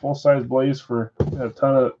nice. Full-size blaze for a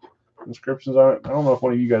ton of inscriptions on it. I don't know if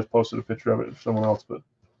one of you guys posted a picture of it or someone else, but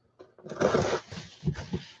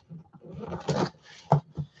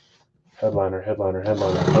headliner. Come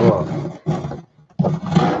on.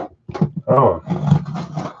 Oh.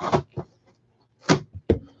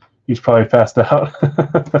 He's probably passed out.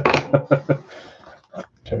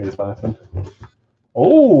 Terry's laughing.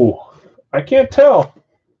 Oh, I can't tell.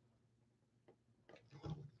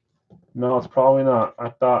 No, it's probably not. I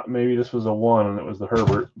thought maybe this was a 1 and it was the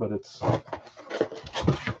Herbert, but it's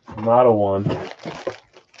not a 1.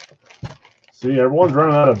 See, everyone's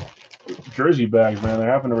running out of jersey bags, man.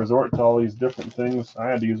 They're having to resort to all these different things. I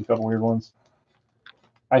had to use a couple weird ones.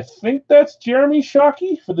 I think that's Jeremy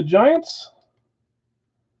Shockey for the Giants.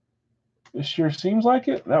 This sure seems like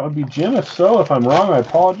it. That would be Jim. If so, if I'm wrong, I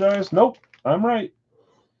apologize. Nope, I'm right.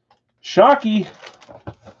 Shockey.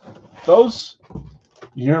 Those...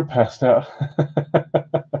 You're passed out.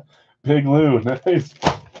 Big Lou. Nice.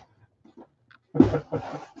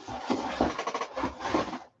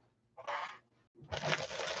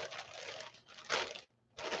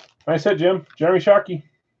 Nice hit, Jim. Jeremy Shockey.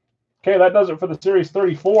 Okay, that does it for the Series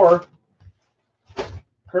 34.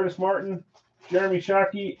 Curtis Martin, Jeremy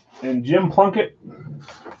Shockey, and Jim Plunkett.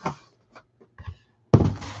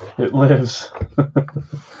 It lives.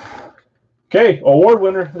 Okay, award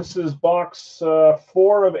winner. This is box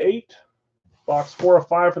 4 of 8. Box 4 of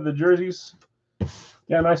 5 for the jerseys.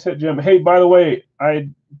 Yeah, nice hit, Jim. Hey, by the way,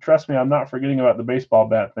 trust me, I'm not forgetting about the baseball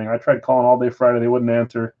bat thing. I tried calling all day Friday. They wouldn't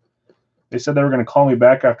answer. They said they were going to call me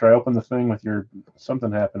back after I opened the thing with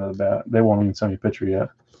something happened to the bat. They won't even send me a picture yet.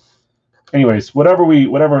 Anyways,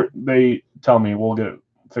 whatever they tell me, we'll get it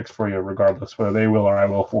fixed for you regardless. Whether they will or I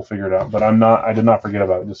will, we'll figure it out. But I did not forget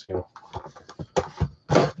about it, just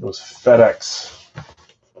It was FedEx.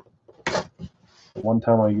 The one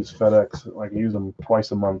time I use FedEx, I use them twice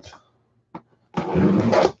a month.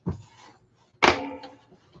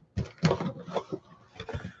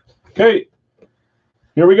 Okay,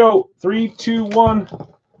 here we go. 3, 2, 1.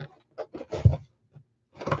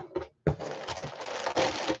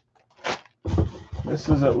 This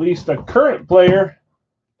is at least a current player.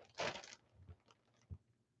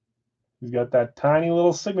 He's got that tiny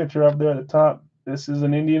little signature up there at the top. This is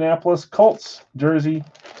an Indianapolis Colts jersey.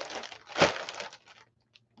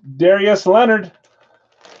 Darius Leonard.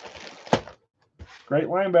 Great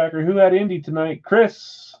linebacker. Who had Indy tonight?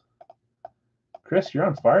 Chris. Chris, you're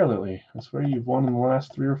on fire lately. I swear you've won in the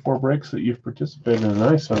last 3 or 4 breaks that you've participated in.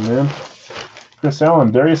 Nice one, man. Chris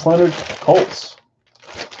Allen, Darius Leonard, Colts.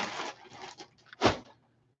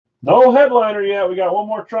 No headliner yet. We got one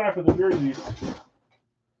more try for the jerseys.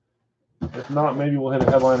 If not, maybe we'll hit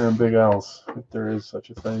a headliner in Big L's, if there is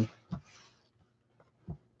such a thing.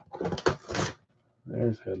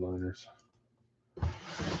 There's headliners.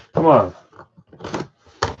 Come on.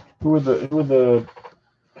 Who are the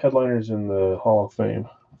headliners in the Hall of Fame?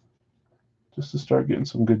 Just to start getting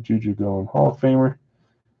some good juju going. Hall of Famer.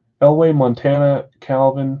 Elway, Montana,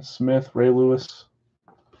 Calvin, Smith, Ray Lewis.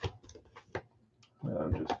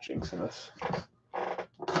 I'm just jinxing this.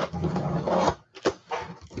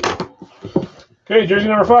 Okay, jersey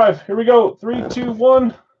number 5. Here we go. 3, 2,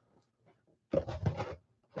 1.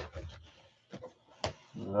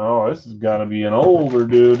 No, this has got to be an older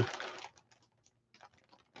dude.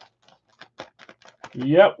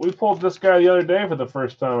 Yep, we pulled this guy the other day for the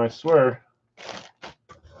first time, I swear.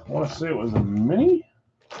 I want to say it was a mini.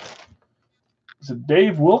 Is it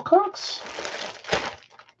Dave Wilcox?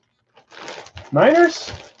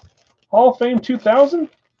 Niners? Hall of Fame 2000?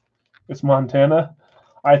 It's Montana.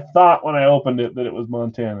 I thought when I opened it that it was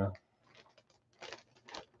Montana.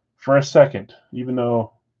 For a second, even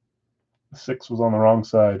though the 6 was on the wrong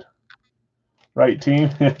side. Right,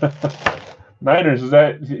 team? Niners,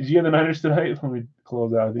 did you have the Niners tonight? Let me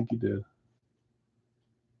close out. I think you did.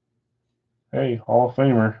 Hey, Hall of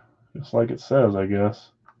Famer, just like it says, I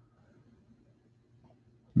guess.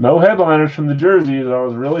 No headliners from the jerseys. I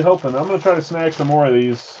was really hoping. I'm going to try to snag some more of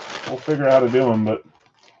these. We'll figure out how to do them. But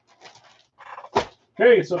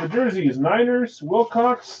okay, so the jerseys: Niners,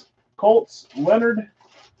 Wilcox, Colts, Leonard,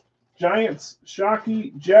 Giants,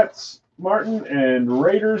 Shockey, Jets, Martin, and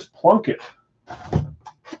Raiders, Plunkett.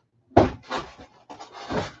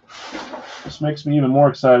 This makes me even more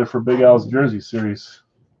excited for Big Al's jersey series.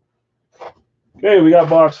 Okay, we got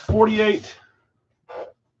box 48,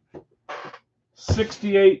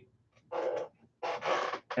 68,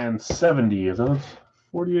 and 70. Is that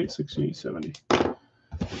 48, 68, 70?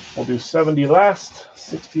 We'll do 70 last,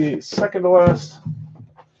 68 second to last,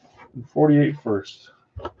 and 48 first.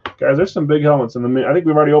 Guys, there's some big helmets in the. I think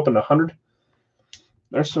we've already opened 100.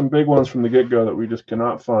 There's some big ones from the get-go that we just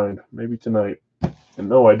cannot find. Maybe tonight. And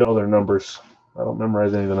no, I know their numbers. I don't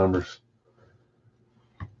memorize any of the numbers.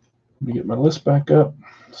 Let me get my list back up.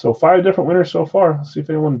 So 5 different winners so far. Let's see if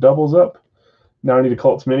anyone doubles up. Now I need a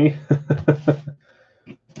Colts mini.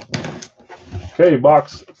 Okay,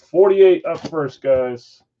 box 48 up first,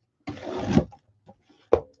 guys.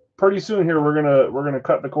 Pretty soon here we're gonna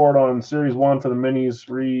cut the cord on Series 1 for the minis,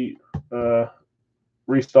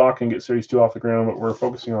 restock and get Series 2 off the ground, but we're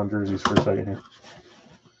focusing on jerseys for a second here.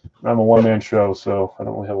 I'm a one-man show, so I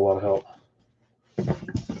don't really have a lot of help.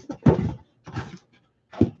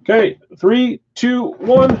 Okay, 3, 2,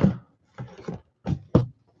 1.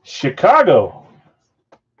 Chicago.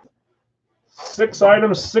 6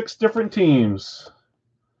 items, 6 different teams.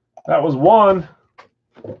 That was one.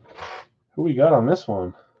 Who we got on this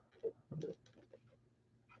one?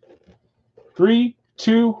 3,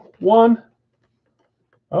 2, 1.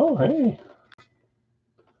 Oh, hey.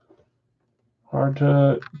 Hard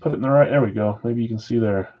to put it in the right. There we go. Maybe you can see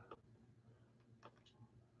there.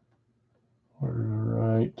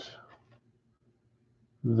 Right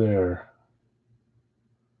there.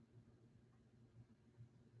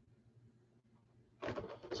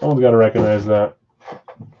 Someone's got to recognize that.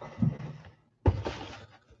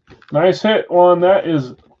 Nice hit one. That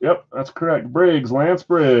is, yep, that's correct. Briggs, Lance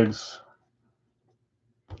Briggs.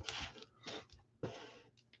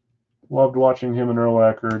 Loved watching him and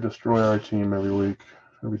Urlacher destroy our team every week,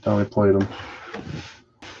 every time we played them.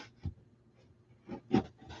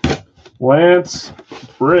 Lance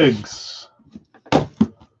Briggs.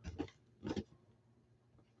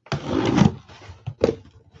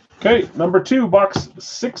 Okay, number 2, box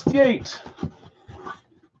 68.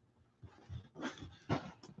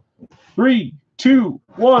 3, 2,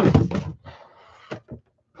 1.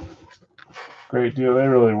 Great deal. They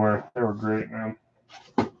really were. They were great, man.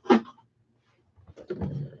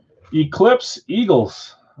 Eclipse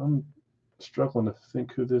Eagles. I'm struggling to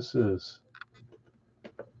think who this is.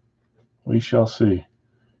 We shall see.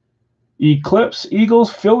 Eclipse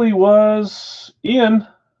Eagles. Philly was Ian.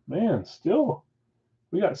 Man, still.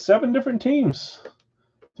 We got 7 different teams.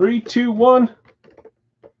 3, 2, 1.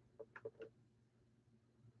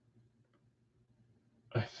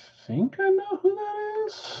 I think I know who that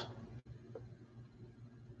is.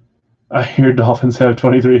 I hear Dolphins have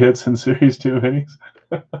 23 hits in Series 2 innings.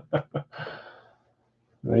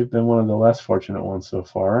 They've been one of the less fortunate ones so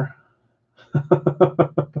far.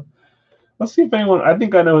 Let's see if anyone. I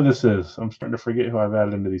think I know who this is. I'm starting to forget who I've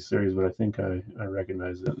added into these series, but I think I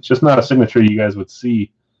recognize it. It's just not a signature you guys would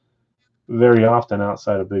see very often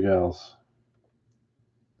outside of Big L's,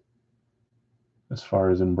 as far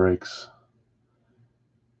as in breaks.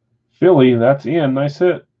 Philly, that's Ian. Nice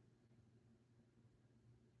hit.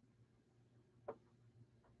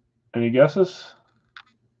 Any guesses?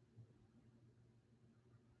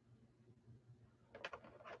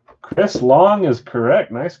 Chris Long is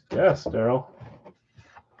correct. Nice guess, Daryl.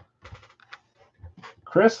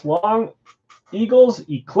 Chris Long, Eagles,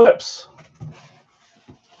 Eclipse.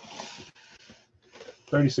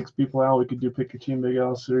 36 people out. We could do Pick Your Team Big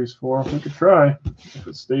Al Series 4. We could try if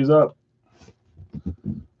it stays up.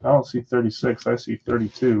 I don't see 36. I see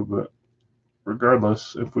 32, but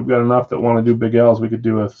regardless, if we've got enough that want to do Big L's, we could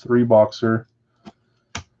do a 3-boxer,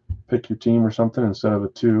 pick your team or something instead of a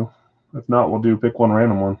 2. If not, we'll do pick one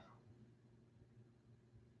random one.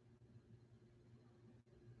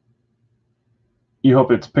 You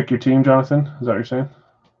hope it's pick your team, Jonathan? Is that what you're saying?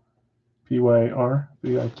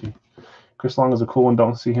 P-Y-R-B-I-T. Chris Long is a cool one.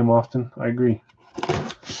 Don't see him often. I agree.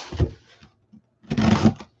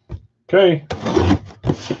 Okay.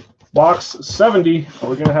 Box 70. Are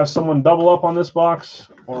we going to have someone double up on this box,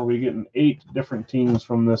 or are we getting 8 different teams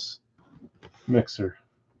from this mixer?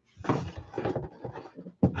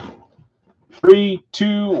 3,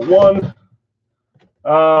 2, 1.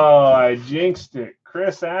 Oh, I jinxed it.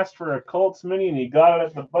 Chris asked for a Colts mini and he got it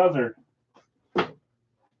at the buzzer.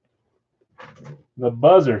 The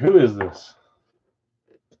buzzer. Who is this?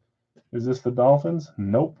 Is this the Dolphins?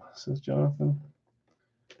 Nope, says Jonathan.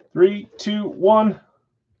 3, 2, 1.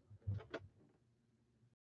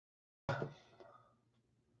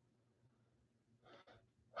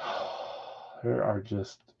 There are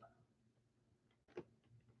just.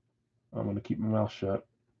 I'm going to keep my mouth shut.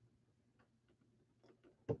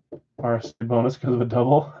 RSA bonus because of a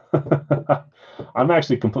double. I'm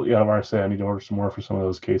actually completely out of RSA. I need to order some more for some of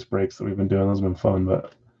those case breaks that we've been doing. Those have been fun,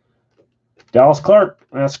 but Dallas Clark,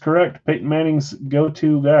 that's correct. Peyton Manning's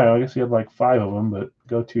go-to guy. I guess he had like 5 of them, but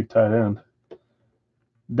go-to tight end.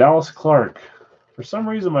 Dallas Clark. For some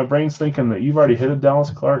reason, my brain's thinking that you've already hit a Dallas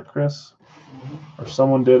Clark, Chris, or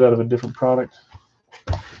someone did out of a different product.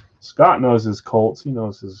 Scott knows his Colts. He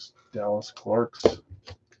knows his Dallas Clarks.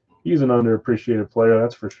 He's an underappreciated player,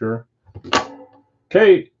 that's for sure.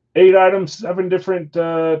 Okay, 8 items, 7 different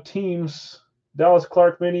teams. Dallas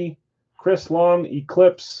Clark mini, Chris Long,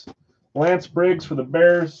 Eclipse, Lance Briggs for the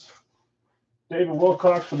Bears, David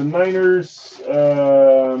Wilcox for the Niners,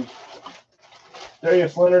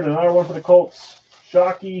 Darius Leonard, another one for the Colts,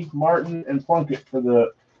 Shockey, Martin, and Plunkett for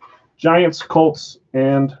the Giants, Colts,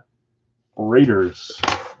 and Raiders.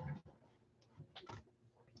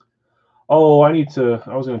 Oh, I was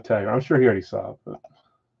going to tag him. I'm sure he already saw it. But...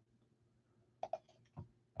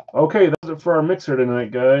 Okay, that's it for our mixer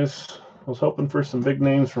tonight, guys. I was hoping for some big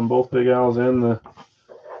names from both Big Al's and the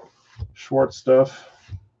Schwartz stuff.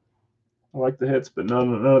 I like the hits, but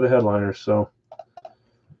none of the headliners. So,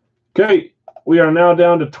 okay, we are now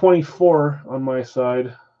down to 24 on my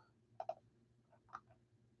side,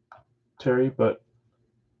 Terry, but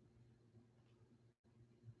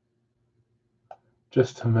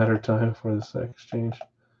just a matter of time for the sack exchange.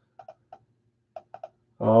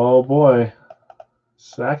 Oh boy,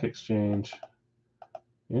 sack exchange.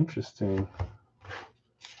 Interesting.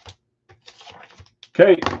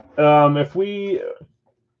 Okay, if we,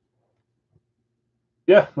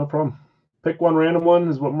 yeah, no problem. Pick one random one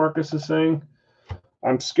is what Marcus is saying.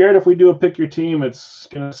 I'm scared if we do a pick your team, it's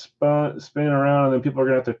going to spin around and then people are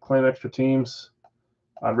going to have to claim extra teams.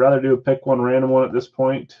 I'd rather do a pick one random one at this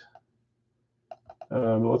point.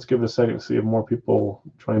 But let's give it a second to see if more people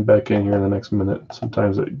join back in here in the next minute.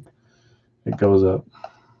 Sometimes it goes up.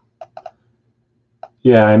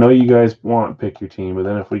 Yeah, I know you guys want pick your team, but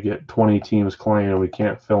then if we get 20 teams claimed and we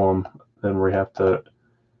can't fill them, then we have to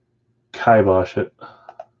kibosh it.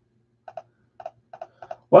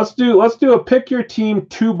 Let's do a pick your team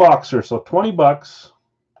 2-boxer, so $20.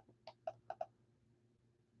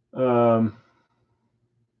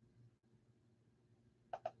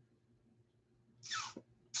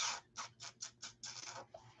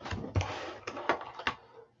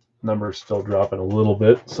 Numbers still dropping a little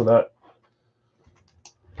bit, so that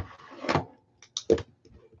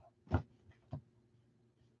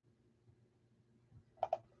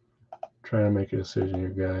trying to make a decision here,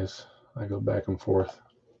 guys. I go back and forth.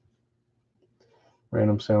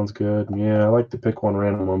 Random sounds good. Yeah, I like to pick one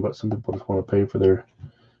random one, but some people just want to pay for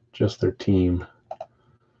just their team.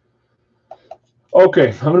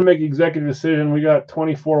 Okay, I'm going to make an executive decision. We got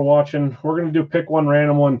 24 watching. We're going to do pick one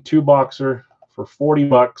random one, 2-boxer for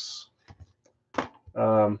 $40.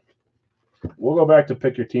 We'll go back to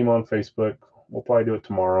pick your team on Facebook. We'll probably do it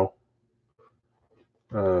tomorrow.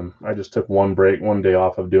 I just took one day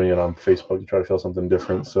off of doing it on Facebook to try to feel something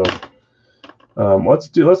different. So let's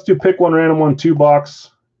do pick one random one,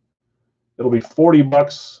 2-box. It'll be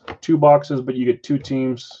 $40, 2 boxes, but you get 2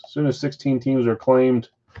 teams. As soon as 16 teams are claimed,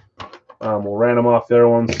 we'll random off their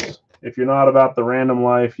ones. If you're not about the random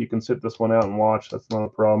life, you can sit this one out and watch. That's not a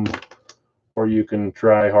problem. Or you can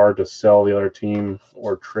try hard to sell the other team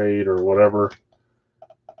or trade or whatever.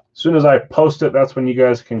 As soon as I post it, that's when you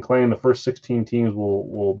guys can claim. The first 16 teams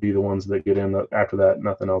will be the ones that get in. After that,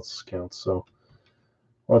 nothing else counts. So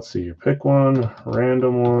let's see here. Pick one,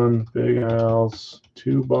 random one, Big Al's,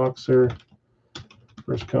 2-boxer.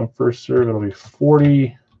 First come, first serve. It'll be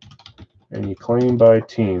 40, and you claim by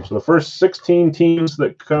team. So the first 16 teams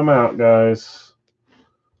that come out, guys,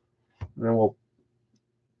 and then we'll.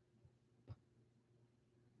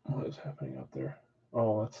 What is happening up there?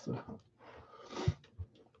 Oh, that's the.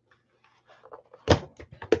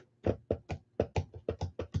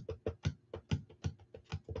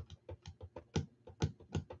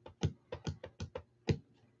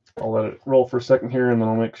 I'll let it roll for a second here, and then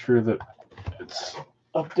I'll make sure that it's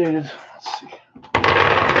updated. Let's see.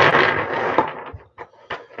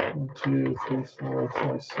 1, 2, 3, 4,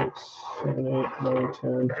 5, 6, 7, 8, 9,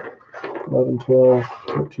 10, 11, 12,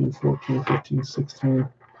 13, 14, 15, 16,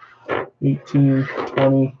 18,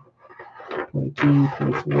 20, 22,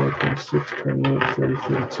 24, 26, 28, 30,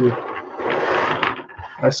 32.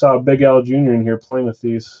 I saw Big Al Jr. in here playing with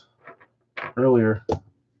these earlier,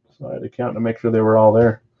 so I had to count to make sure they were all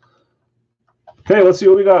there. Okay, let's see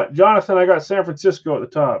what we got. Jonathan, I got San Francisco at the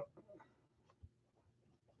top.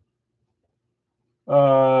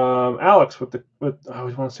 Alex with I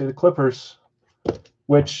always want to say the Clippers,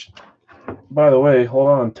 which, by the way, hold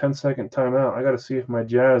on, 10-second timeout. I got to see if my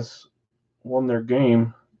Jazz won their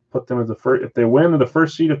game. Put them as the first. If they win, they're the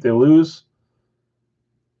first seed. If they lose,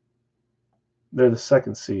 they're the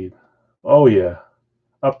second seed. Oh yeah,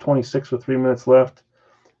 up 26 with 3 minutes left.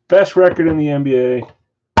 Best record in the NBA.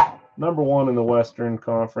 Number 1 in the Western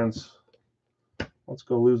Conference. Let's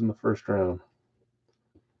go lose in the first round.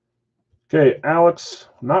 Okay, Alex,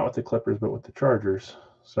 not with the Clippers, but with the Chargers.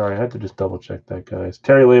 Sorry, I had to just double check that, guys.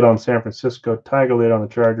 Terry laid on San Francisco. Tiger laid on the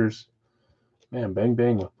Chargers. Man, bang,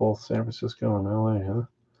 bang with both San Francisco and LA, huh?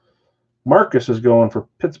 Marcus is going for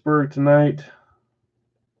Pittsburgh tonight.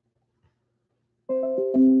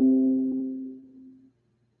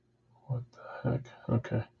 What the heck?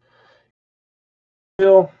 Okay.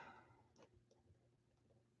 Bill.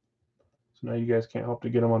 So now you guys can't hope to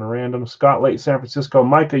get them on a random. Scott late San Francisco.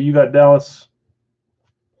 Micah, you got Dallas.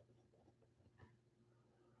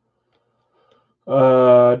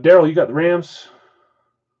 Daryl, you got the Rams.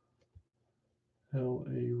 LA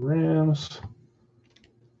Rams.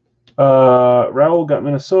 Raul got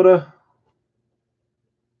Minnesota.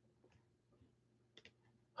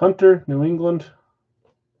 Hunter, New England.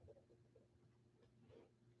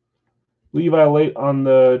 Levi late on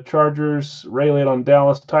the Chargers. Ray late on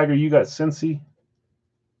Dallas. Tiger, you got Cincy.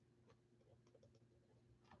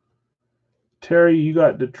 Terry, you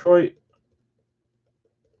got Detroit.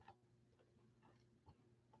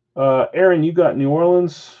 Aaron, you got New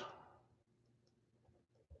Orleans.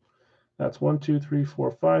 That's 1, 2, 3,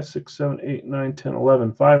 4, 5, 6, 7, 8, 9, 10,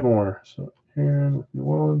 11. 5 more. So Aaron with New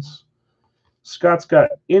Orleans. Scott's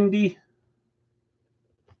got Indy.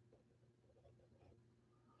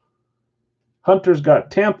 Hunter's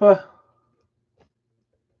got Tampa.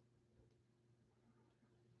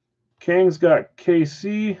 Kang's got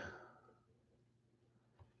KC.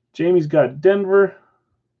 Jamie's got Denver.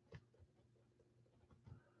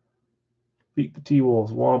 Beat the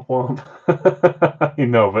T-Wolves. Womp womp. I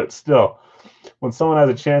know, but still, when someone has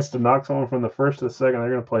a chance to knock someone from the first to the second, they're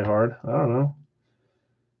going to play hard. I don't know.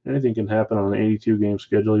 Anything can happen on an 82-game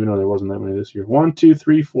schedule, even though there wasn't that many this year. 1, 2,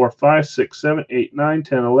 3, 4, 5, 6, 7, 8, 9,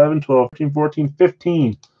 10, 11, 12, 13, 14,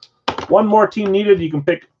 15. One more team needed. You can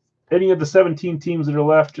pick any of the 17 teams that are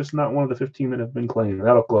left, just not one of the 15 that have been claimed.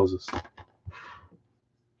 That'll close us.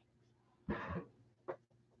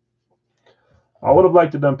 I would have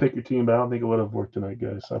liked to done pick your team, but I don't think it would have worked tonight,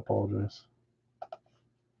 guys. I apologize.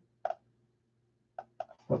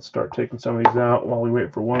 Let's start taking some of these out while we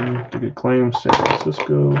wait for one to get claimed. San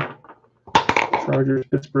Francisco, Chargers,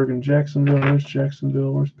 Pittsburgh, and Jacksonville. Where's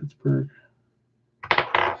Jacksonville? Where's Pittsburgh?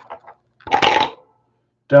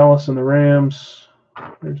 Dallas and the Rams.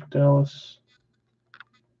 There's Dallas.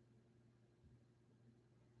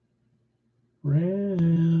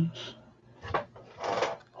 Rams.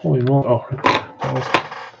 Holy moly. Oh, right there. Dallas.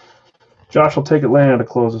 Josh will take Atlanta to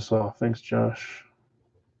close us off. Thanks, Josh.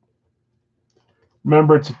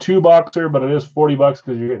 Remember, it's a 2-boxer, but it is $40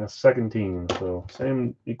 because you're getting a second team. So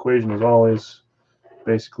same equation as always.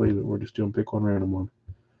 Basically, we're just doing pick one random one.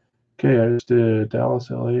 Okay, I just did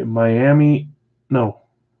Dallas, LA, Miami. No,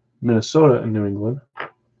 Minnesota and New England.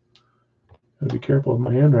 Gotta be careful with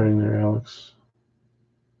my handwriting there, Alex.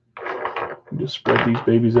 Just spread these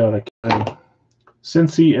babies out. I can.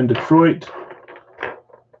 Cincy and Detroit.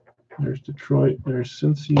 There's Detroit. There's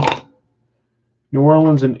Cincy. New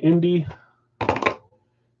Orleans and Indy.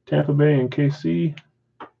 Tampa Bay and KC.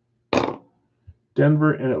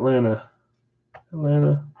 Denver and Atlanta.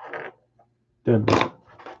 Atlanta. Denver.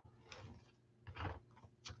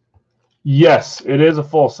 Yes, it is a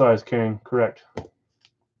full size King. Correct.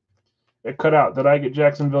 It cut out. Did I get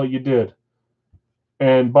Jacksonville? You did.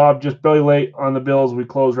 And Bob just barely late on the Bills. We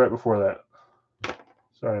closed right before that.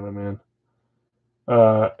 Sorry, my man.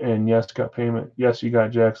 And yes, got payment. Yes, you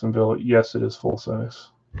got Jacksonville. Yes, it is full size.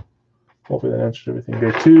 Hopefully that answers everything.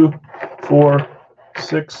 Okay, 2, 4,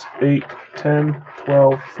 6, 8, 10,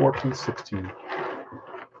 12, 14, 16.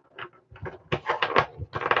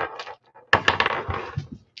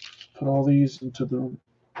 Put all these into the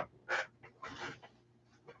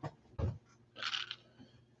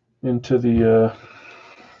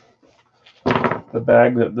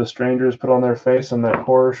bag that the strangers put on their face in that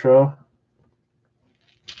horror show.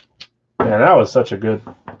 Man, that was such a good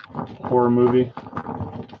horror movie.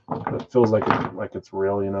 It feels like it's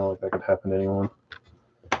real, you know, like that could happen to anyone.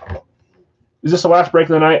 Is this the last break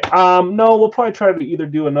of the night? No, we'll probably try to either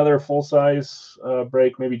do another full-size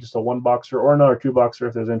break, maybe just a one-boxer, or another two-boxer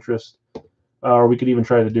if there's interest. Or we could even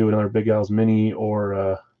try to do another Big Al's Mini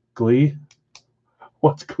or Glee.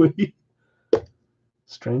 What's Glee?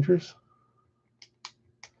 Strangers?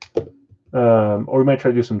 Or we might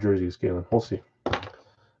try to do some jerseys, Galen. We'll see.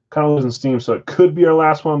 Kind of losing steam, so it could be our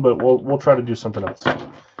last one, but we'll try to do something else.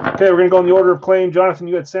 Okay, we're going to go in the order of claim. Jonathan,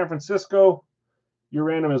 you had San Francisco. Your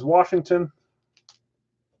random is Washington.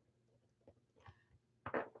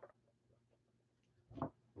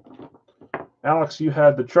 Alex, you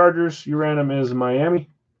had the Chargers. Your random is Miami.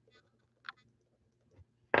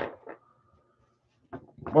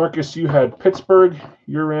 Marcus, you had Pittsburgh.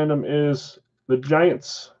 Your random is the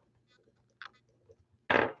Giants.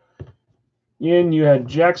 Ian, you had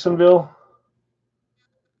Jacksonville.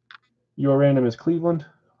 Your random is Cleveland.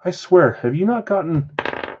 I swear, have you not gotten...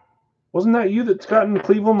 Wasn't that you that's gotten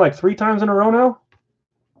Cleveland like 3 times in a row now?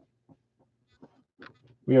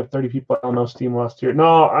 We have 30 people. I don't know. Steam lost here.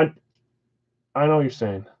 No, I know what you're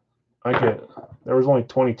saying. I get it. There was only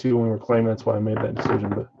 22 when we were claiming. That's why I made that decision.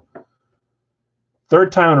 But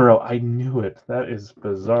 3rd time in a row. I knew it. That is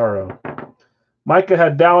bizarro. Micah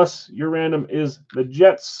had Dallas. Your random is the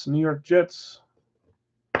Jets, New York Jets.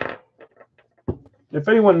 If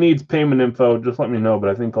anyone needs payment info, just let me know. But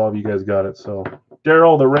I think all of you guys got it. So,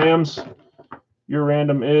 Daryl, the Rams. Your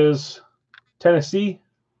random is Tennessee.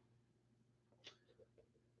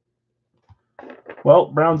 Well,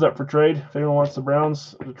 Browns up for trade. If anyone wants the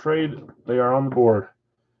Browns to trade, they are on the board.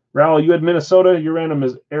 Raul, you had Minnesota. Your random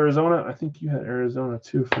is Arizona. I think you had Arizona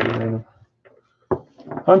too for your random.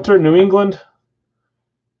 Hunter, New England.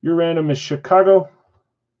 Your random is Chicago.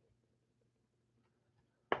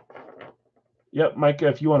 Yep, Micah,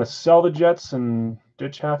 if you want to sell the Jets and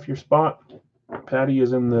ditch half your spot, Patty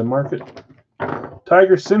is in the market.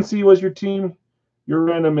 Tiger, Cincy was your team. Your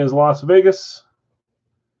random is Las Vegas.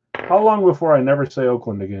 How long before I never say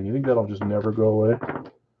Oakland again? You think that'll just never go away?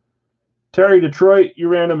 Terry, Detroit, your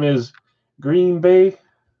random is Green Bay.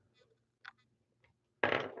 A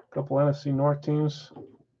couple NFC North teams.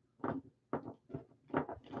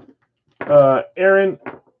 Aaron,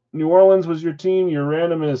 New Orleans was your team. Your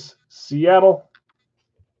random is Seattle.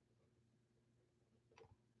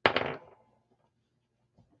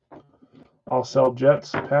 I'll sell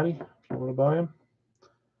Jets, Patty, if you want to buy them.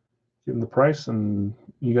 Give them the price, and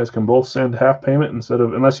you guys can both send half payment instead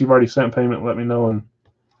of, unless you've already sent payment, let me know. And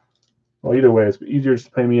well, either way, it's easier just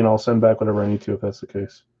to pay me, and I'll send back whatever I need to if that's the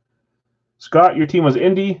case. Scott, your team was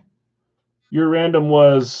Indy. Your random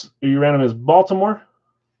is Baltimore.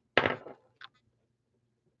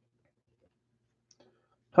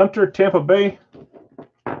 Hunter, Tampa Bay.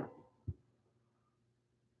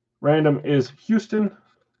 Random is Houston.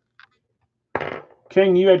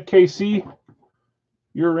 King, you had KC.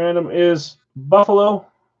 Your random is Buffalo.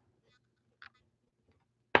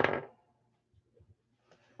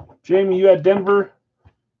 Jamie, you had Denver.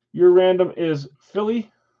 Your random is Philly.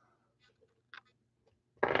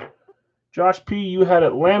 Josh P., you had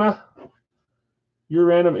Atlanta. Your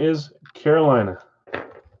random is Carolina.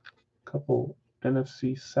 Couple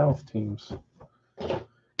NFC South teams.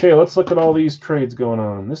 Okay, let's look at all these trades going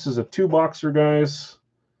on. This is a 2-boxer, guys.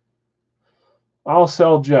 I'll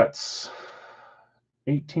sell Jets.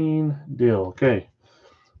 18 deal. Okay.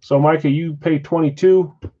 So, Micah, you pay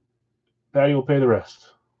 22. Patty will pay the rest.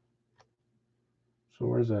 So,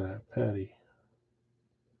 where's that at, Patty?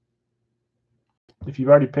 If you've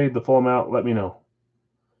already paid the full amount, let me know.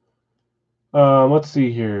 Let's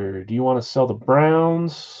see here. Do you want to sell the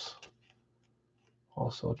Browns?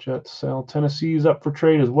 Also, Jets sell. Tennessee's up for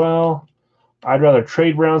trade as well. I'd rather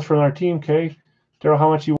trade Browns for our team. Okay. Daryl, how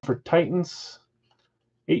much you want for Titans?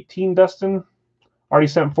 18, Dustin. Already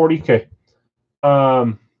sent 40K.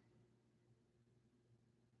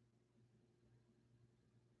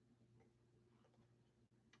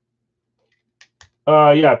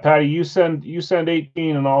 Yeah, Patty, you send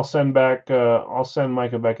 18 and I'll send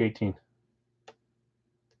Micah back 18.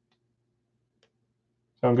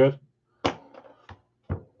 Sound good?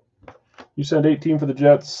 You send 18 for the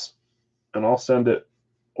Jets and I'll send it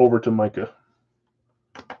over to Micah.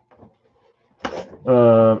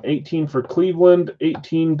 18 for Cleveland,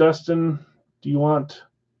 18 Dustin. Do you want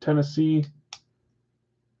Tennessee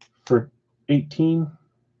for 18,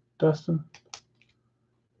 Dustin?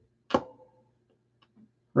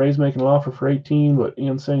 Ray's making an offer for 18, but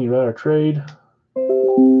Ian's saying you'd rather trade.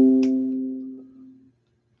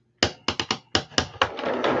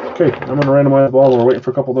 Okay, I'm going to randomize the ball. We're waiting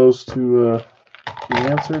for a couple of those to be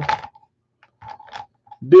answered.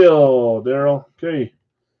 Deal, Daryl. Okay.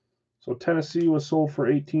 So Tennessee was sold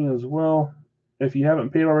for 18 as well. If you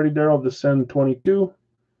haven't paid already, Daryl, just send 22.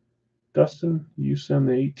 Dustin, you send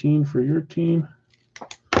the 18 for your team.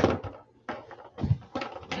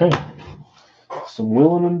 Okay. Some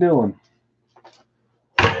willing and dealing.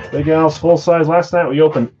 Big Al's full size. Last night we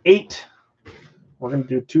opened 8. We're going to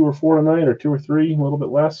do 2 or 4 tonight, or 2 or 3, a little bit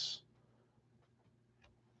less.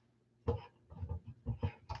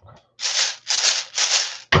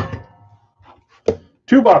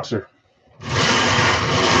 Two boxer.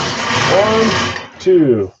 1,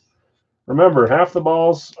 2. Remember, half the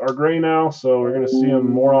balls are gray now, so we're going to see them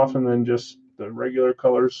more often than just the regular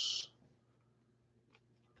colors.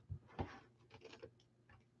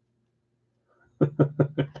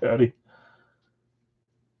 Patty.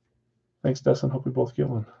 Thanks, Dustin. Hope we both get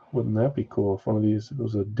one. Wouldn't that be cool if one of these, if it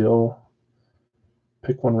was a dill,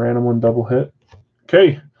 pick one random one, double hit.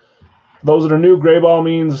 Okay. Those that are new, gray ball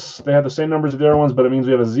means they have the same numbers as the other ones, but it means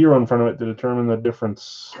we have a 0 in front of it to determine the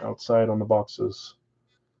difference outside on the boxes.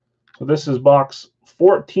 So this is box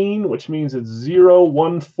 14, which means it's 0,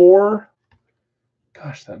 1, 4.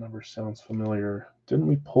 Gosh, that number sounds familiar. Didn't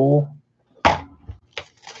we pull? It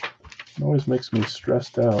always makes me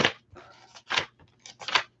stressed out.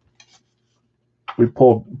 We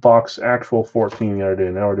pulled box actual 14 the other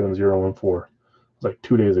day. Now we're doing 0, 1, 4. It was like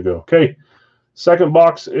 2 days ago. Okay. Second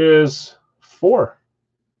box is 4.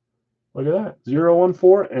 Look at that. 0, 1,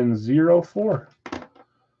 4 and 0, 4.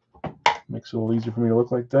 Makes it a little easier for me to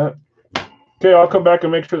look like that. Okay, I'll come back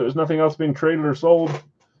and make sure there's nothing else being traded or sold.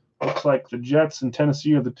 Looks like the Jets and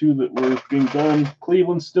Tennessee are the 2 that were being done.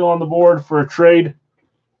 Cleveland's still on the board for a trade.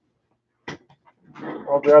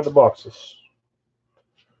 I'll grab the boxes.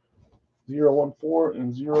 0, 1, 4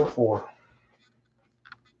 and 0, 4.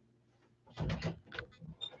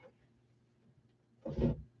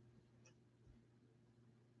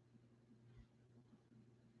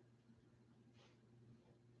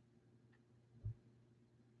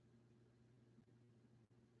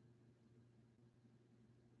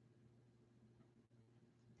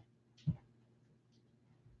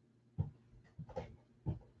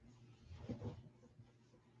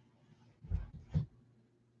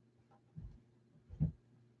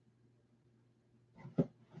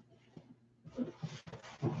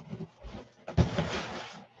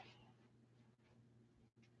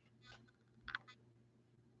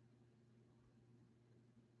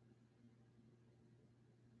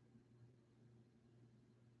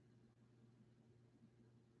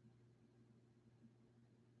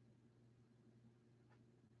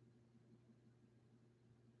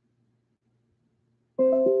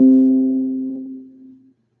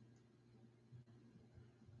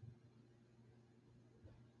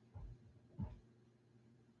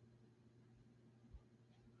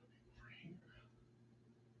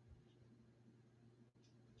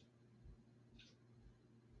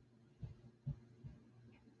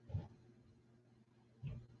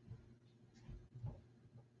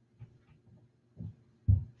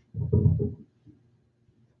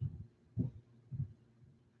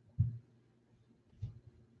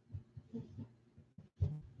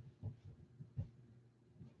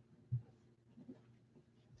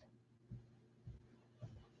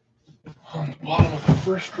 On the bottom of the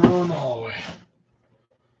first row in the hallway.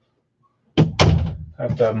 I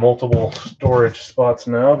have to have multiple storage spots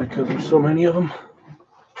now because there's so many of them.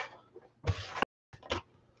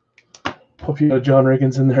 Hope you got John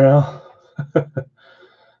Riggins in there, Al.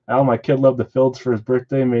 Al, my kid loved the Fields for his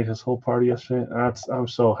birthday, made his whole party yesterday. I'm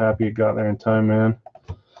so happy it got there in time, man.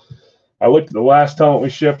 I looked at the last helmet we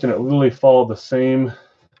shipped, and it literally followed the same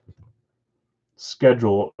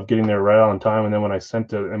schedule of getting there right on time. And then when I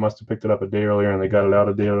sent it, they must have picked it up a day earlier, and they got it out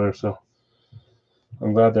a day earlier. So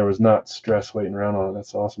I'm glad there was not stress waiting around on it.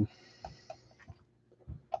 That's awesome.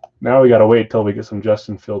 Now we got to wait till we get some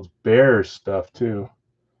Justin Fields Bears stuff, too.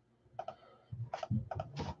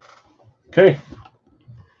 Okay.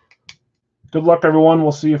 Good luck, everyone.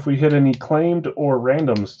 We'll see if we hit any claimed or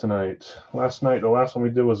randoms tonight. Last night, the last one we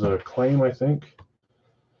did was a claim, I think.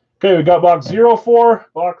 Okay, we got box 04,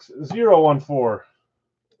 box 014.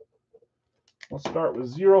 Let's start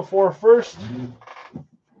with 04 first.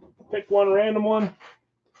 Pick one random one.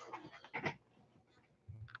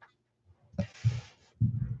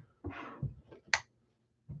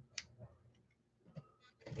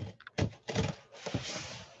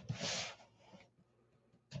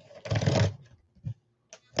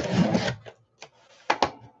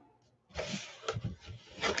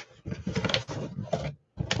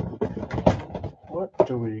 What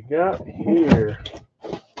do we got here?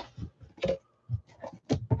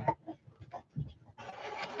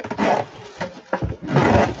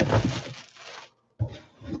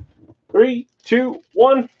 2,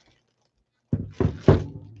 1.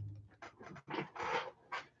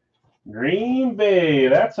 Green Bay.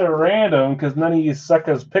 That's a random because none of you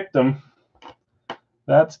suckers picked them.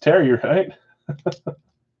 That's Terry, right?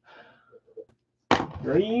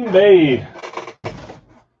 Green Bay.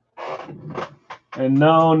 And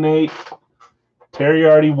no, Nate. Terry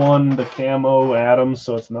already won the camo Adams,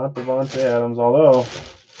 so it's not Devontae Adams, although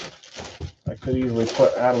I could easily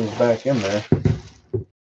put Adams back in there.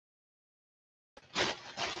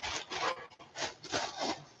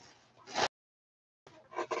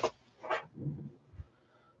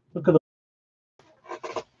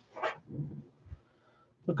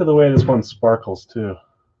 Look at the way this one sparkles too.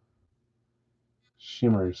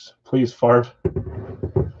 Shimmers. Please, Favre.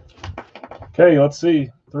 Okay, let's see.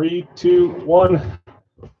 3, 2, 1.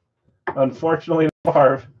 Unfortunately,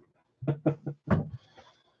 Favre.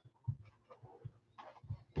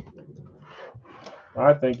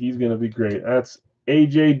 I think he's going to be great. That's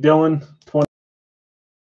A.J. Dillon, 20.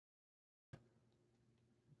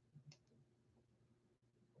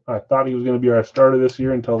 I thought he was going to be our starter this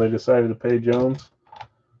year until they decided to pay Jones.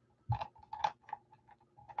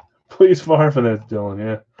 Please, Favre, and it's Dillon,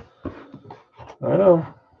 yeah. I know.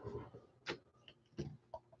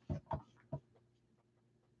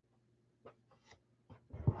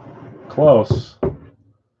 Close.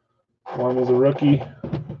 One was a rookie.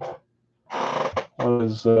 One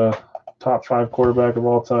is top 5 quarterback of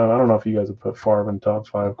all time. I don't know if you guys have put Favre in top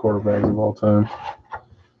 5 quarterbacks of all time.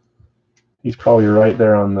 He's probably right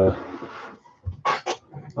there on the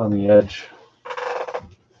edge.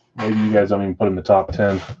 Maybe you guys don't even put him in the top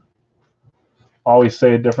 10. Always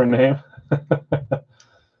say a different name.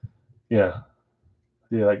 Yeah,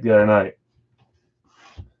 like the other night.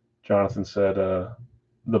 Jonathan said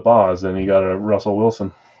the Boz, and he got a Russell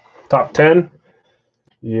Wilson. Top 10?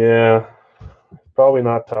 Yeah, probably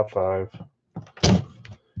not top 5.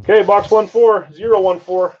 Okay, box 1-4,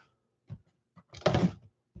 0-1-4.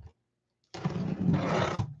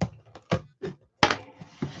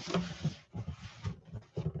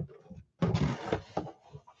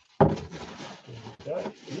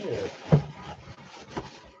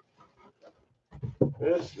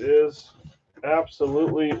 This is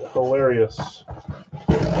absolutely hilarious.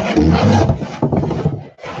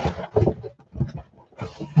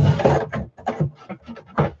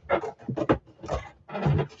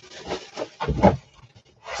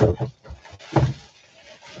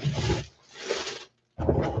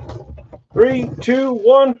 Three, 2,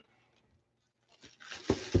 1.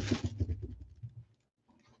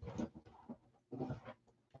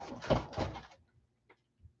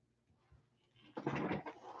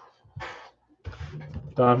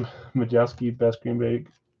 Don Majewski, best Green Bay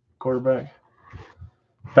quarterback.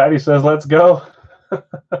 Patty says, let's go.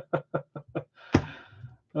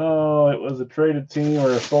 Oh, it was a traded team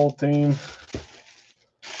or a sold team.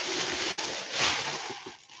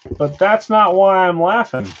 But that's not why I'm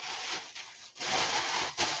laughing.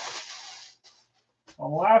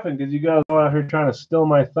 I'm laughing because you guys are out here trying to steal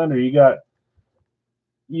my thunder. You got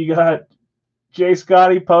Jay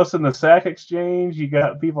Scotty posting the sack exchange. You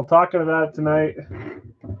got people talking about it tonight.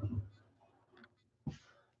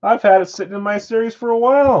 I've had it sitting in my series for a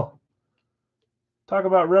while. Talk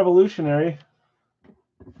about revolutionary.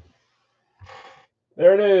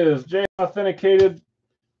 There it is. Jay authenticated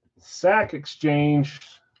sack exchange.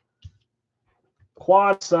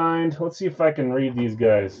 Quad signed. Let's see if I can read these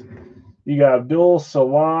guys. You got Abdul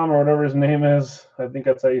Salam or whatever his name is. I think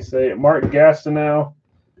that's how you say it. Mark Gastineau.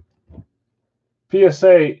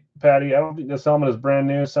 PSA, Patty, I don't think this helmet is brand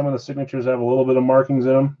new. Some of the signatures have a little bit of markings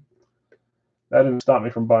in them. That didn't stop me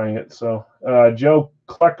from buying it. So Joe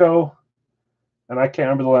Klecko, and I can't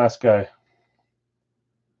remember the last guy.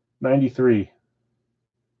 93.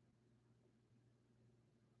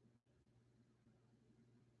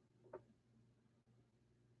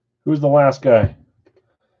 Who's the last guy?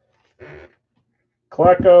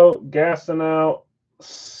 Klecko, Gastineau,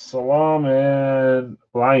 Salam, and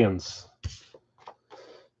Lions.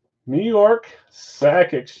 New York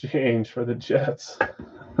sack exchange for the Jets.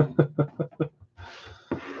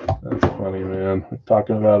 That's funny, man. We're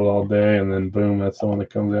talking about it all day, and then boom, that's the one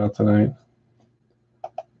that comes out tonight.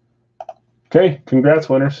 Okay, congrats,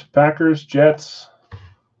 winners. Packers, Jets,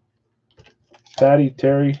 Patty,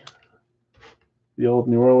 Terry, the old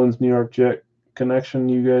New Orleans, New York Jet connection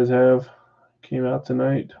you guys have came out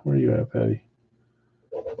tonight. Where are you at, Patty?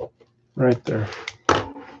 Right there.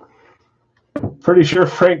 Pretty sure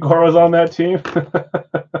Frank Gore was on that team.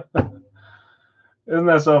 Isn't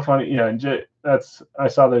that so funny? Yeah, and I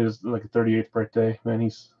saw that it was like a 38th birthday. Man,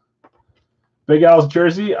 he's Big Al's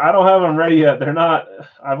jersey. I don't have them ready yet. They're not.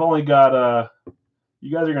 I've only got. You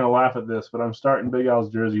guys are gonna laugh at this, but I'm starting Big Al's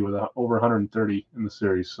jersey with over 130 in the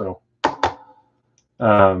series, so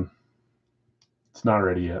it's not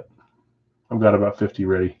ready yet. I've got about 50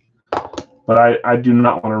 ready, but I do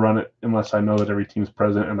not want to run it unless I know that every team's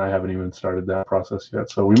present, and I haven't even started that process yet.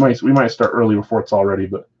 So we might start early before it's all ready,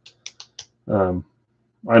 but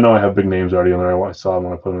I know I have big names already on there. I saw them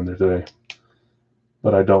when I put them in there today,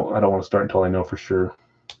 but I don't want to start until I know for sure.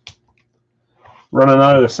 Running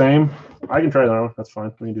out of the same. I can try that one. That's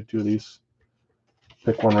fine. We can do 2 of these.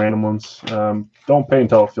 Pick one random ones. Don't pay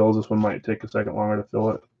until it fills. This one might take a second longer to fill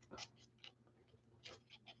it.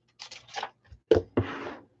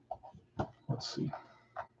 Let's see.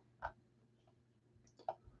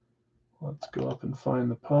 Let's go up and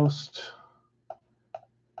find the post.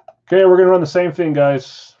 Okay, we're going to run the same thing,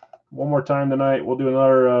 guys. One more time tonight. We'll do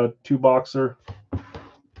another 2-boxer.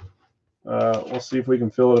 We'll see if we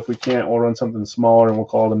can fill it. If we can't, we'll run something smaller and we'll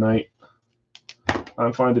call it a night.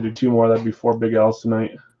 I'm fine to do 2 more. That'd be 4 Big L's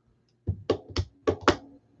tonight.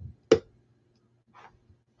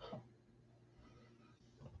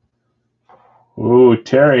 Ooh,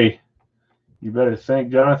 Terry. You better thank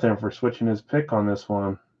Jonathan for switching his pick on this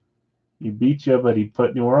one. He beat you, but he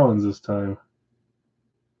put New Orleans this time.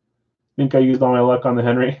 Think I used all my luck on the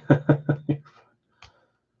Henry.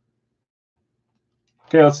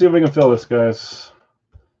 Okay, let's see if we can fill this, guys.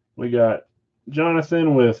 We got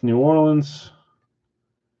Jonathan with New Orleans.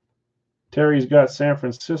 Terry's got San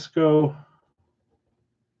Francisco.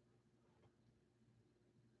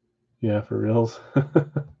 Yeah, for reals.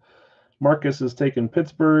 Marcus has taken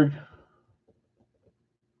Pittsburgh.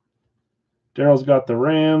 Daryl's got the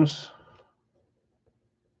Rams.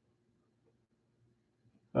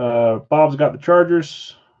 Bob's got the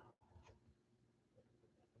Chargers.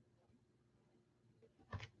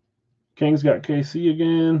 King's got KC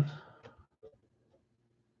again.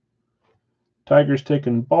 Tiger's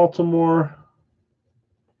taking Baltimore.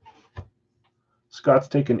 Scott's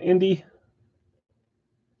taking Indy.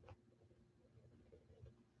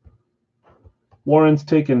 Warren's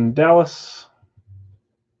taking Dallas.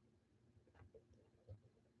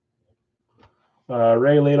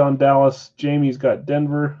 Ray laid on Dallas. Jamie's got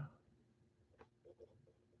Denver.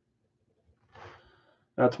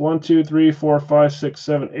 That's 1, 2, 3, 4, 5, 6,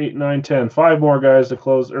 7, 8, 9, 10. 5 more guys to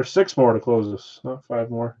close, or 6 more to close this, not 5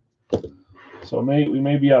 more. So we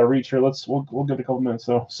may be out of reach here. We'll give it a couple minutes.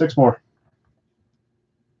 So 6 more.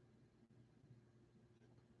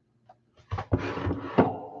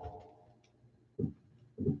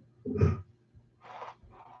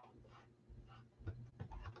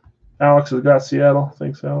 Alex has got Seattle.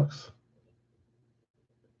 Thanks, Alex.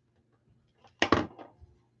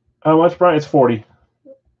 How much, Brian? It's 40.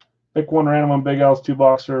 Pick one random on Big Al's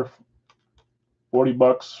 2-boxer.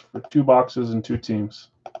 $40 for 2 boxes and 2 teams.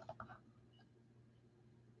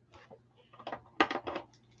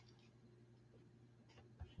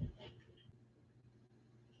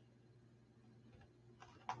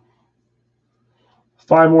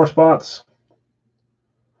 Five more spots.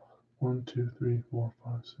 1, 2, 3, 4,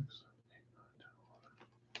 5, 6, 7, 8, 9, 10, 11.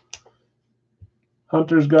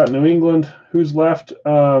 Hunter's got New England. Who's left?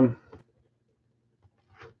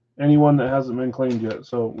 Anyone that hasn't been claimed yet.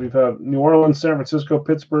 So we've had New Orleans, San Francisco,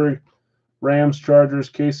 Pittsburgh, Rams, Chargers,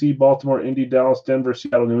 KC, Baltimore, Indy, Dallas, Denver,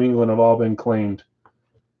 Seattle, New England have all been claimed.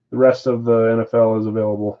 The rest of the NFL is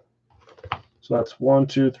available. So that's 1,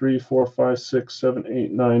 2, 3, 4, 5, 6, 7,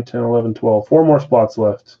 8, 9, 10, 11, 12. 4 more spots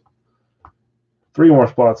left. 3 more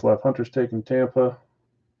spots left. Hunter's taking Tampa.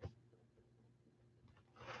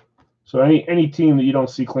 So any team that you don't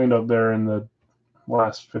see claimed up there in the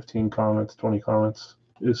last 15 comments, 20 comments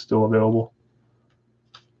is still available.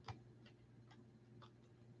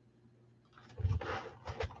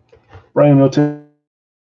 Brian Milton.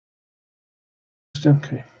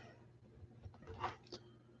 Okay.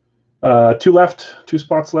 2 left. 2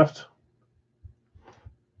 spots left.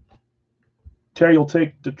 Terry will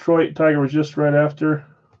take Detroit. Tiger was just right after.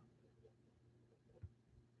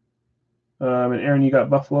 And Aaron, you got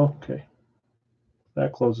Buffalo. Okay.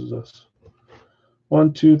 That closes us.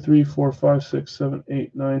 1, 2, 3, 4, 5, 6, 7,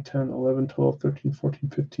 8, 9, 10, 11, 12, 13, 14,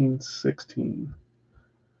 15, 16.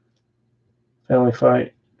 Family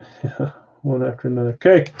fight. One after another.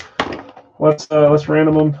 Okay. Let's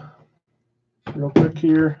random them real quick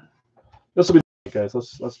here. This will be the guys.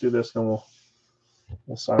 Let's do this, then we'll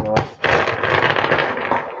sign off.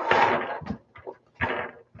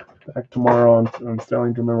 Back tomorrow. I'm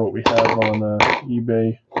failing to remember what we have on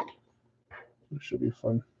eBay. It should be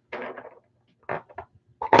fun.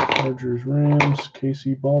 Chargers, Rams,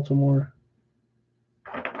 KC, Baltimore.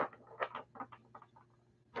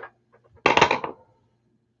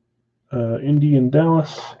 Indy and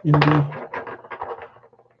Dallas. Indy,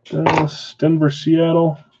 Dallas, Denver,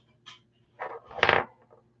 Seattle.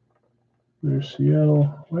 There's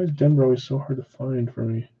Seattle. Why is Denver always so hard to find for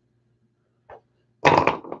me?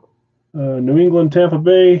 New England, Tampa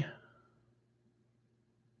Bay.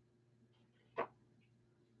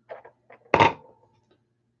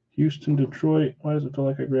 Houston, Detroit. Why does it feel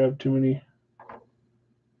like I grabbed too many?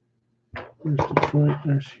 There's Detroit.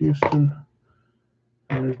 There's Houston.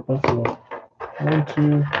 And there's Buffalo. 1,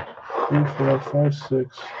 2, 3, 4, 5,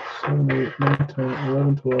 6, 7, 8, 9, 10,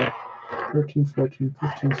 11, 12, 13, 14,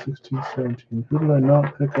 15, 16, 17. Who did I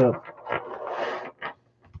not pick up?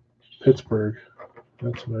 Pittsburgh.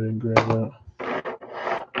 That's what I didn't grab out.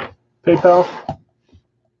 PayPal.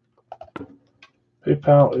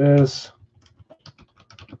 PayPal is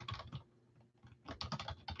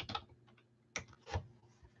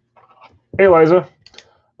hey, Liza.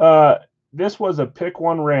 This was a pick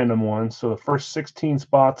one random one, so the first 16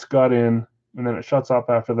 spots got in, and then it shuts off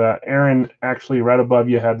after that. Aaron, actually, right above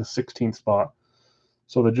you, had the 16th spot.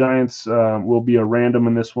 So the Giants will be a random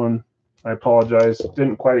in this one. I apologize.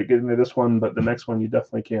 Didn't quite get into this one, but the next one you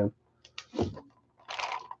definitely can.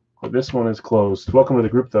 But this one is closed. Welcome to the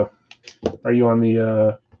group, though. Are you on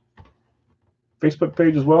the Facebook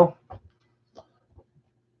page as well?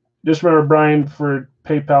 Just remember, Brian, for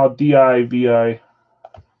PayPal, DIVI.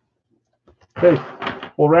 Okay,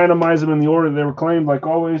 we'll randomize them in the order they were claimed, like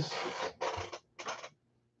always.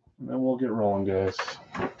 And then we'll get rolling, guys.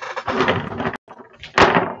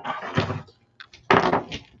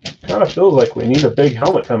 Kind of feels like we need a big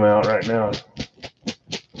helmet coming out right now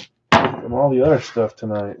from all the other stuff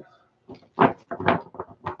tonight.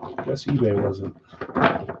 Guess eBay wasn't.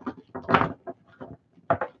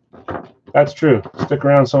 That's true. Stick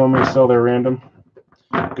around. Someone may sell their random.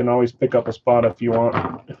 You can always pick up a spot if you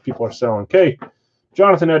want, if people are selling. Okay,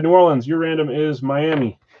 Jonathan at New Orleans. Your random is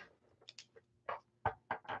Miami.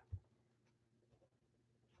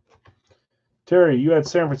 Terry, you had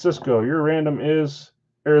San Francisco. Your random is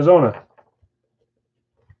Arizona.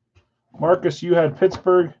 Marcus, you had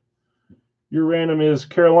Pittsburgh. Your random is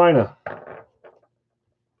Carolina.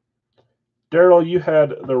 Daryl, you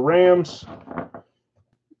had the Rams.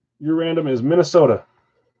 Your random is Minnesota.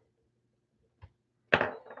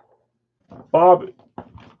 Bob,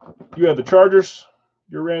 you had the Chargers.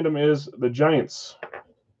 Your random is the Giants.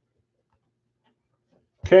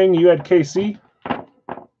 Kang, you had KC.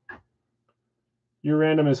 Your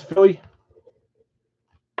random is Philly.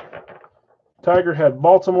 Tiger had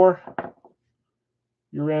Baltimore.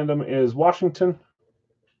 Your random is Washington.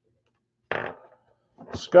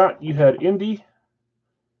 Scott, you had Indy.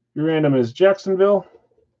 Your random is Jacksonville.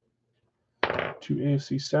 2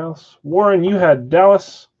 AFC South. Warren, you had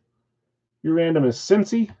Dallas. Your random is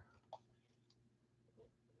Cincy.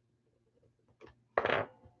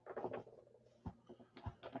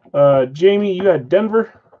 Jamie, you had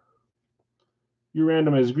Denver. Your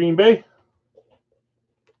random is Green Bay.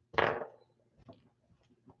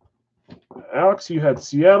 Alex, you had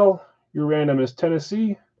Seattle. Your random is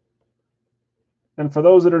Tennessee. And for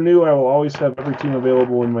those that are new, I will always have every team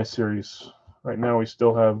available in my series. Right now, we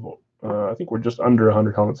still have, I think we're just under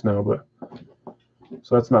 100 helmets now, but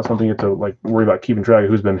so that's not something you have to like worry about keeping track of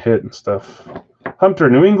who's been hit and stuff. Hunter,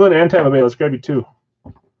 New England and Tampa Bay. Let's grab you two.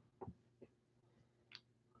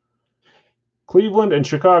 Cleveland and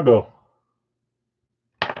Chicago.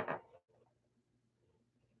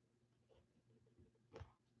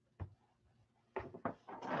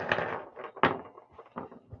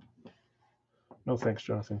 No thanks,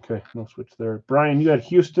 Jonathan. Okay, no switch there. Brian, you had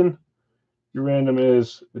Houston. Your random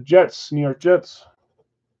is the Jets, New York Jets.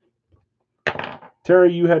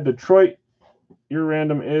 Terry, you had Detroit. Your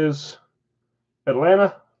random is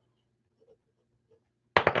Atlanta.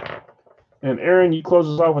 And Aaron, you close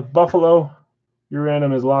us off with Buffalo. Your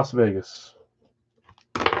random is Las Vegas.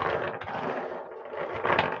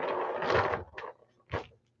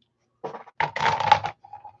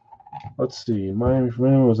 Let's see. Miami for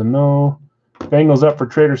minimum was a no. Bengals up for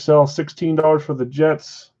trade or sell. $16 for the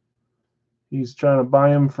Jets. He's trying to buy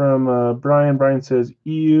him from Brian. Brian says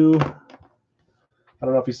EU. I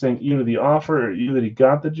don't know if he's saying EU to the offer or EU that he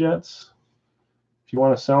got the Jets. If you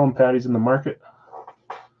want to sell him, Patty's in the market.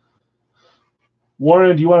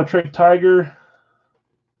 Warren, do you want to trade Tiger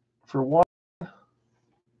for one?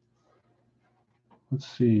 Let's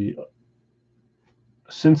see.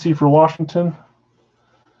 Cincy for Washington.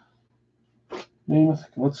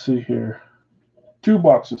 Let's see here. 2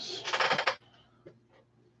 boxes.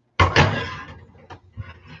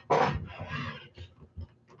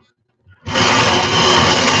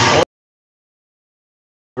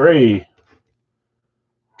 Gray.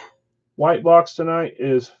 White box tonight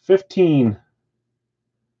is 15.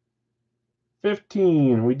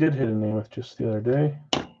 15. We did hit a Namath just the other day.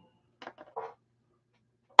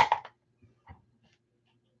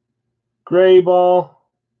 Gray ball.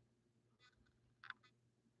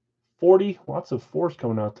 40. Lots of 4s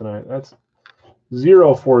coming out tonight. That's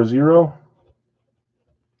 040.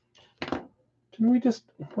 Didn't we just,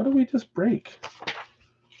 what did we just break?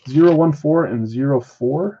 014 and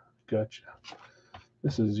 04? Gotcha.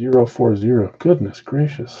 This is 040. Goodness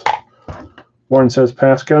gracious. Warren says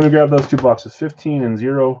pass. Can we grab those 2 boxes? 15 and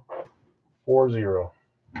 040.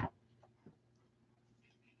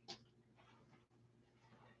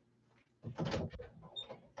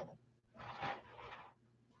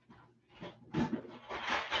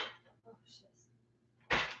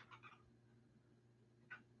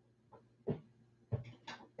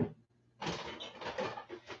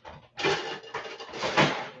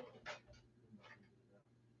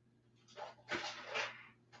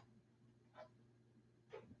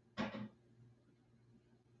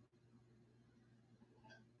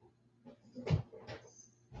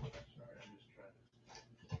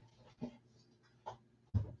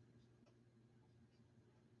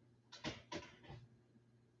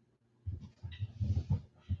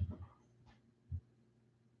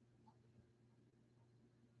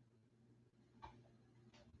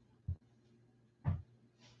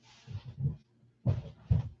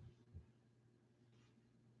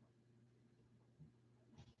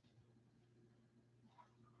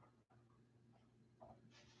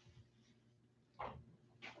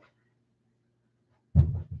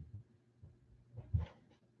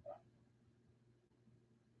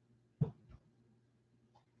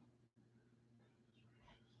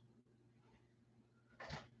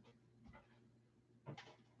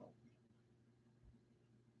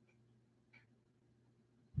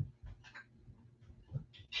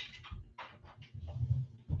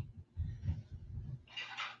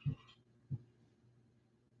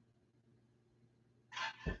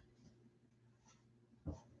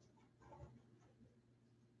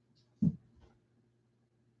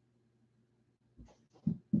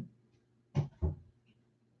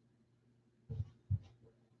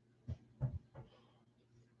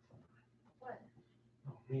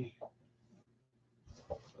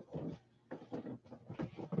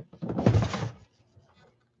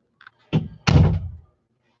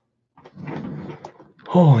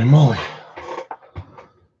 Holy moly.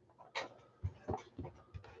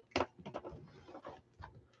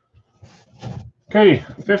 Okay,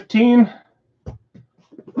 15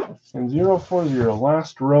 and 040.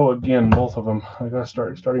 Last row again, both of them. I gotta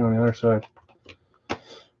starting on the other side.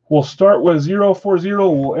 We'll start with 040.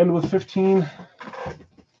 We'll end with 15.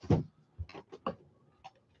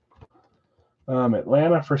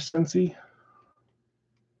 Atlanta for Cincy.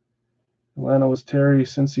 Atlanta was Terry.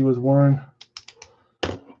 Cincy was Warren.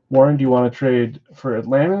 Warren, do you want to trade for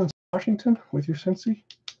Atlanta and Washington with your Cincy?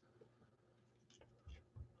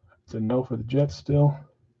 It's a no for the Jets still.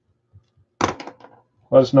 Let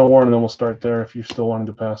us know, Warren, and then we'll start there. If you're still wanting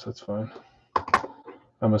to pass, that's fine.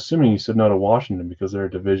 I'm assuming you said no to Washington because they're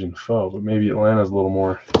a division foe, but maybe Atlanta's a little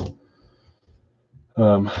more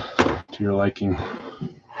to your liking.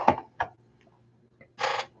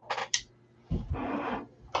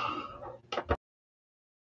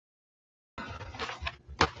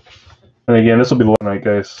 And again, this will be the last night,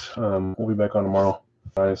 guys. We'll be back on tomorrow,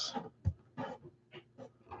 guys.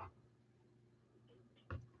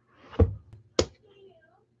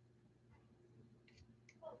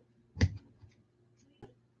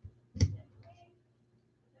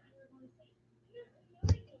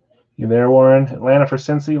 You there, Warren? Atlanta for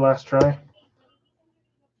Cincy, last try.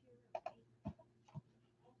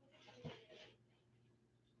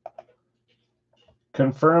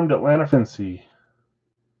 Confirmed Atlanta for Cincy.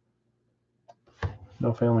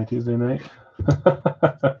 No family Tuesday night.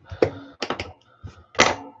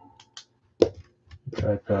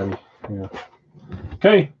 Okay, Patty. Yeah.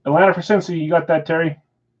 Okay, Atlanta for Cincy. You got that, Terry?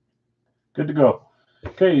 Good to go.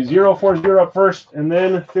 Okay, 040 up first, and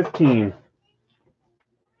then 15.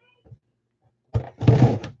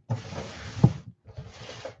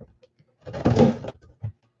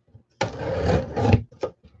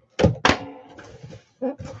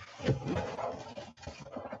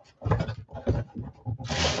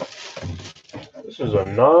 This is a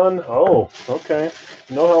non. Oh, okay.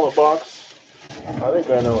 No helmet box. I think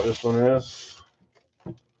I know what this one is.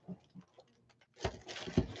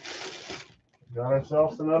 Got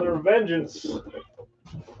ourselves another Vengeance.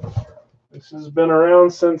 This has been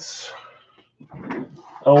around since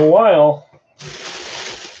a while.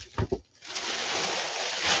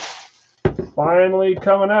 Finally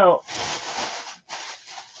coming out.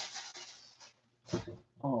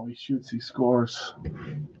 Oh, he shoots, he scores.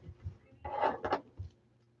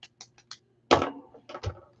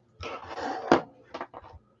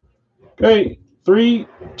 Okay, 3,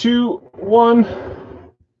 2, 1.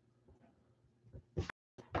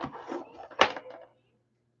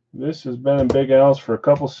 This has been in Big Al's for a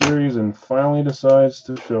couple series and finally decides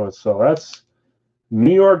to show it. So that's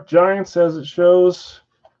New York Giants as it shows.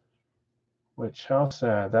 Which, how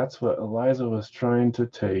sad. That's what Eliza was trying to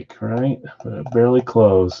take, right? But it barely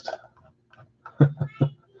closed. It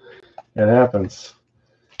happens.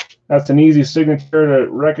 That's an easy signature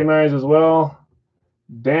to recognize as well.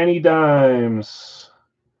 Danny Dimes.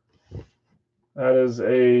 That is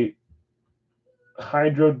a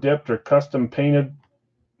hydro dipped or custom painted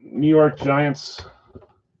New York Giants.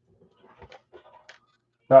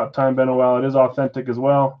 About time been a while. It is authentic as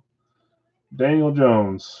well. Daniel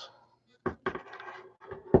Jones.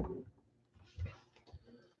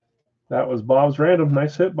 That was Bob's random.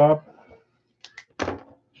 Nice hit, Bob.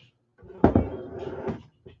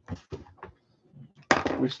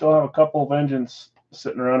 We still have a couple of Vengeance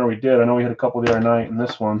sitting around, or we did. I know we had a couple the other night, and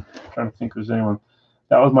this one. I'm trying to think if there's anyone.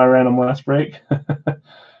 That was my random last break.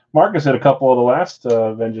 Marcus had a couple of the last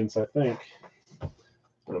Vengeance, I think. I'm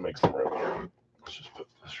going to make some room here. Let's just put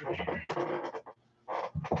this right here.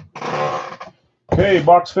 Okay,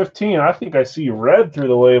 box 15. I think I see red through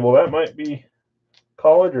the label. That might be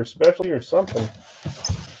college or specialty or something.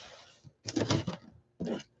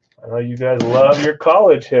 I know you guys love your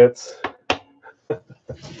college hits.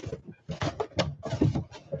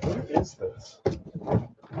 What is this?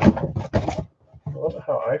 I love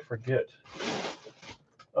how I forget.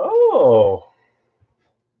 Oh.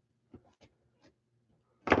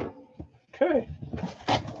 Okay.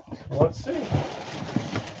 Let's see.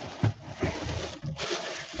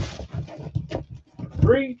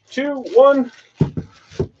 3, 2, 1.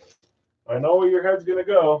 I know where your head's going to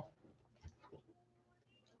go.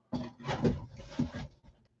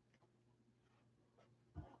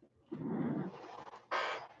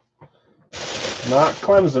 Not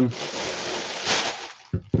Clemson.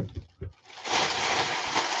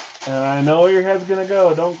 And I know where your head's going to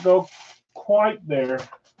go. Don't go quite there,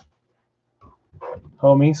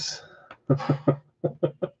 homies.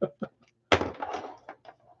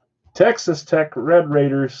 Texas Tech Red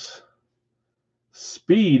Raiders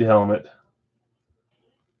speed helmet.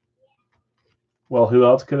 Well, who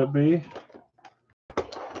else could it be?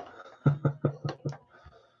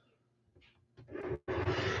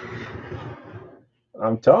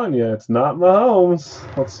 I'm telling you, it's not Mahomes.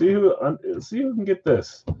 Let's see who can get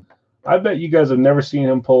this. I bet you guys have never seen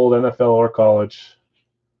him pulled NFL or college.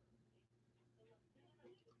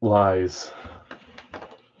 Lies.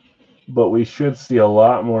 But we should see a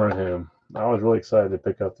lot more of him. I was really excited to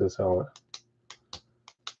pick up this helmet.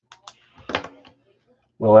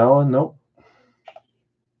 Will Allen? Nope.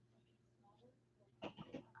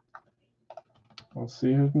 Let's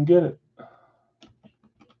see who can get it.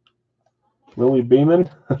 Willie Beeman?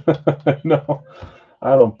 No,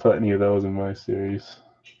 I don't put any of those in my series.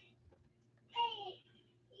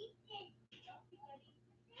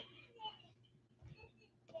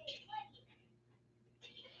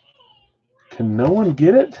 Can no one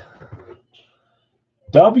get it?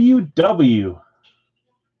 WW.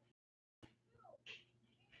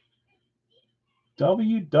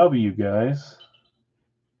 WW, guys.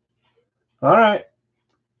 All right.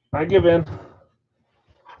 I give in.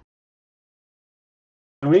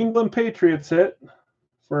 New England Patriots hit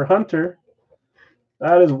for Hunter.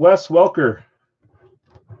 That is Wes Welker.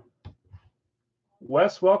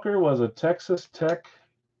 Wes Welker was a Texas Tech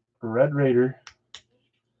Red Raider.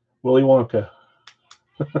 Willy Wonka.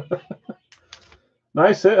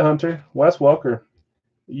 Nice hit, Hunter. Wes Welker.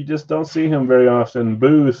 You just don't see him very often.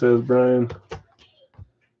 Boo, says Brian.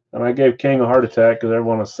 And I gave King a heart attack because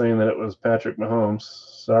everyone was saying that it was Patrick Mahomes.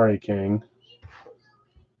 Sorry, King.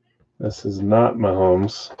 This is not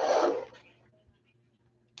Mahomes.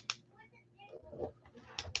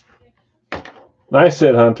 Nice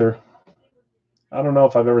hit, Hunter. I don't know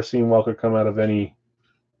if I've ever seen Welker come out of any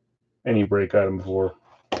break item before.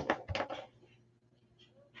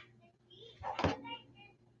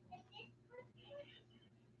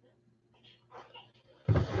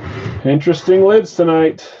 Interesting lids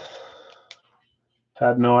tonight.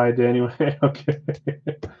 Had no idea anyway. Okay.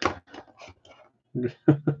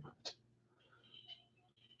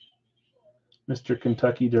 Mr.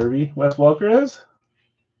 Kentucky Derby. Wes Welker is?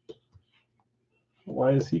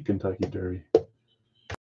 Why is he Kentucky Derby?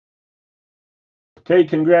 Okay,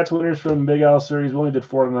 congrats winners from Big Al Series. We only did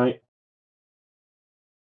 4 tonight.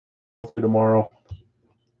 Tomorrow.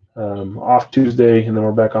 Off Tuesday, and then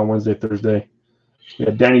we're back on Wednesday, Thursday. We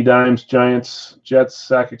had Danny Dimes, Giants, Jets,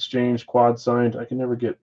 Sack Exchange, Quad signed. I can never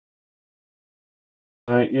get.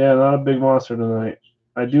 Yeah, not a big monster tonight.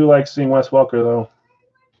 I do like seeing Wes Welker, though.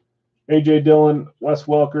 A.J. Dillon, Wes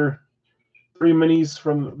Welker, 3 minis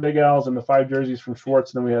from Big Al's and the 5 jerseys from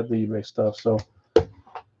Schwartz. And then we had the eBay stuff. So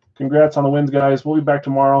congrats on the wins, guys. We'll be back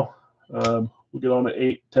tomorrow. We'll get on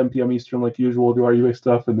at 10 p.m. Eastern like usual. We'll do our eBay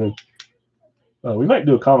stuff. And then we might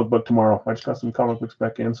do a comic book tomorrow. I just got some comic books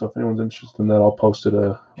back in. So if anyone's interested in that, I'll post it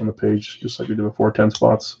on the page just like we did before, 10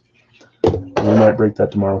 spots. And we might break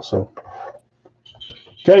that tomorrow. So,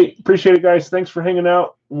 okay. Appreciate it, guys. Thanks for hanging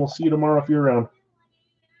out. And we'll see you tomorrow if you're around.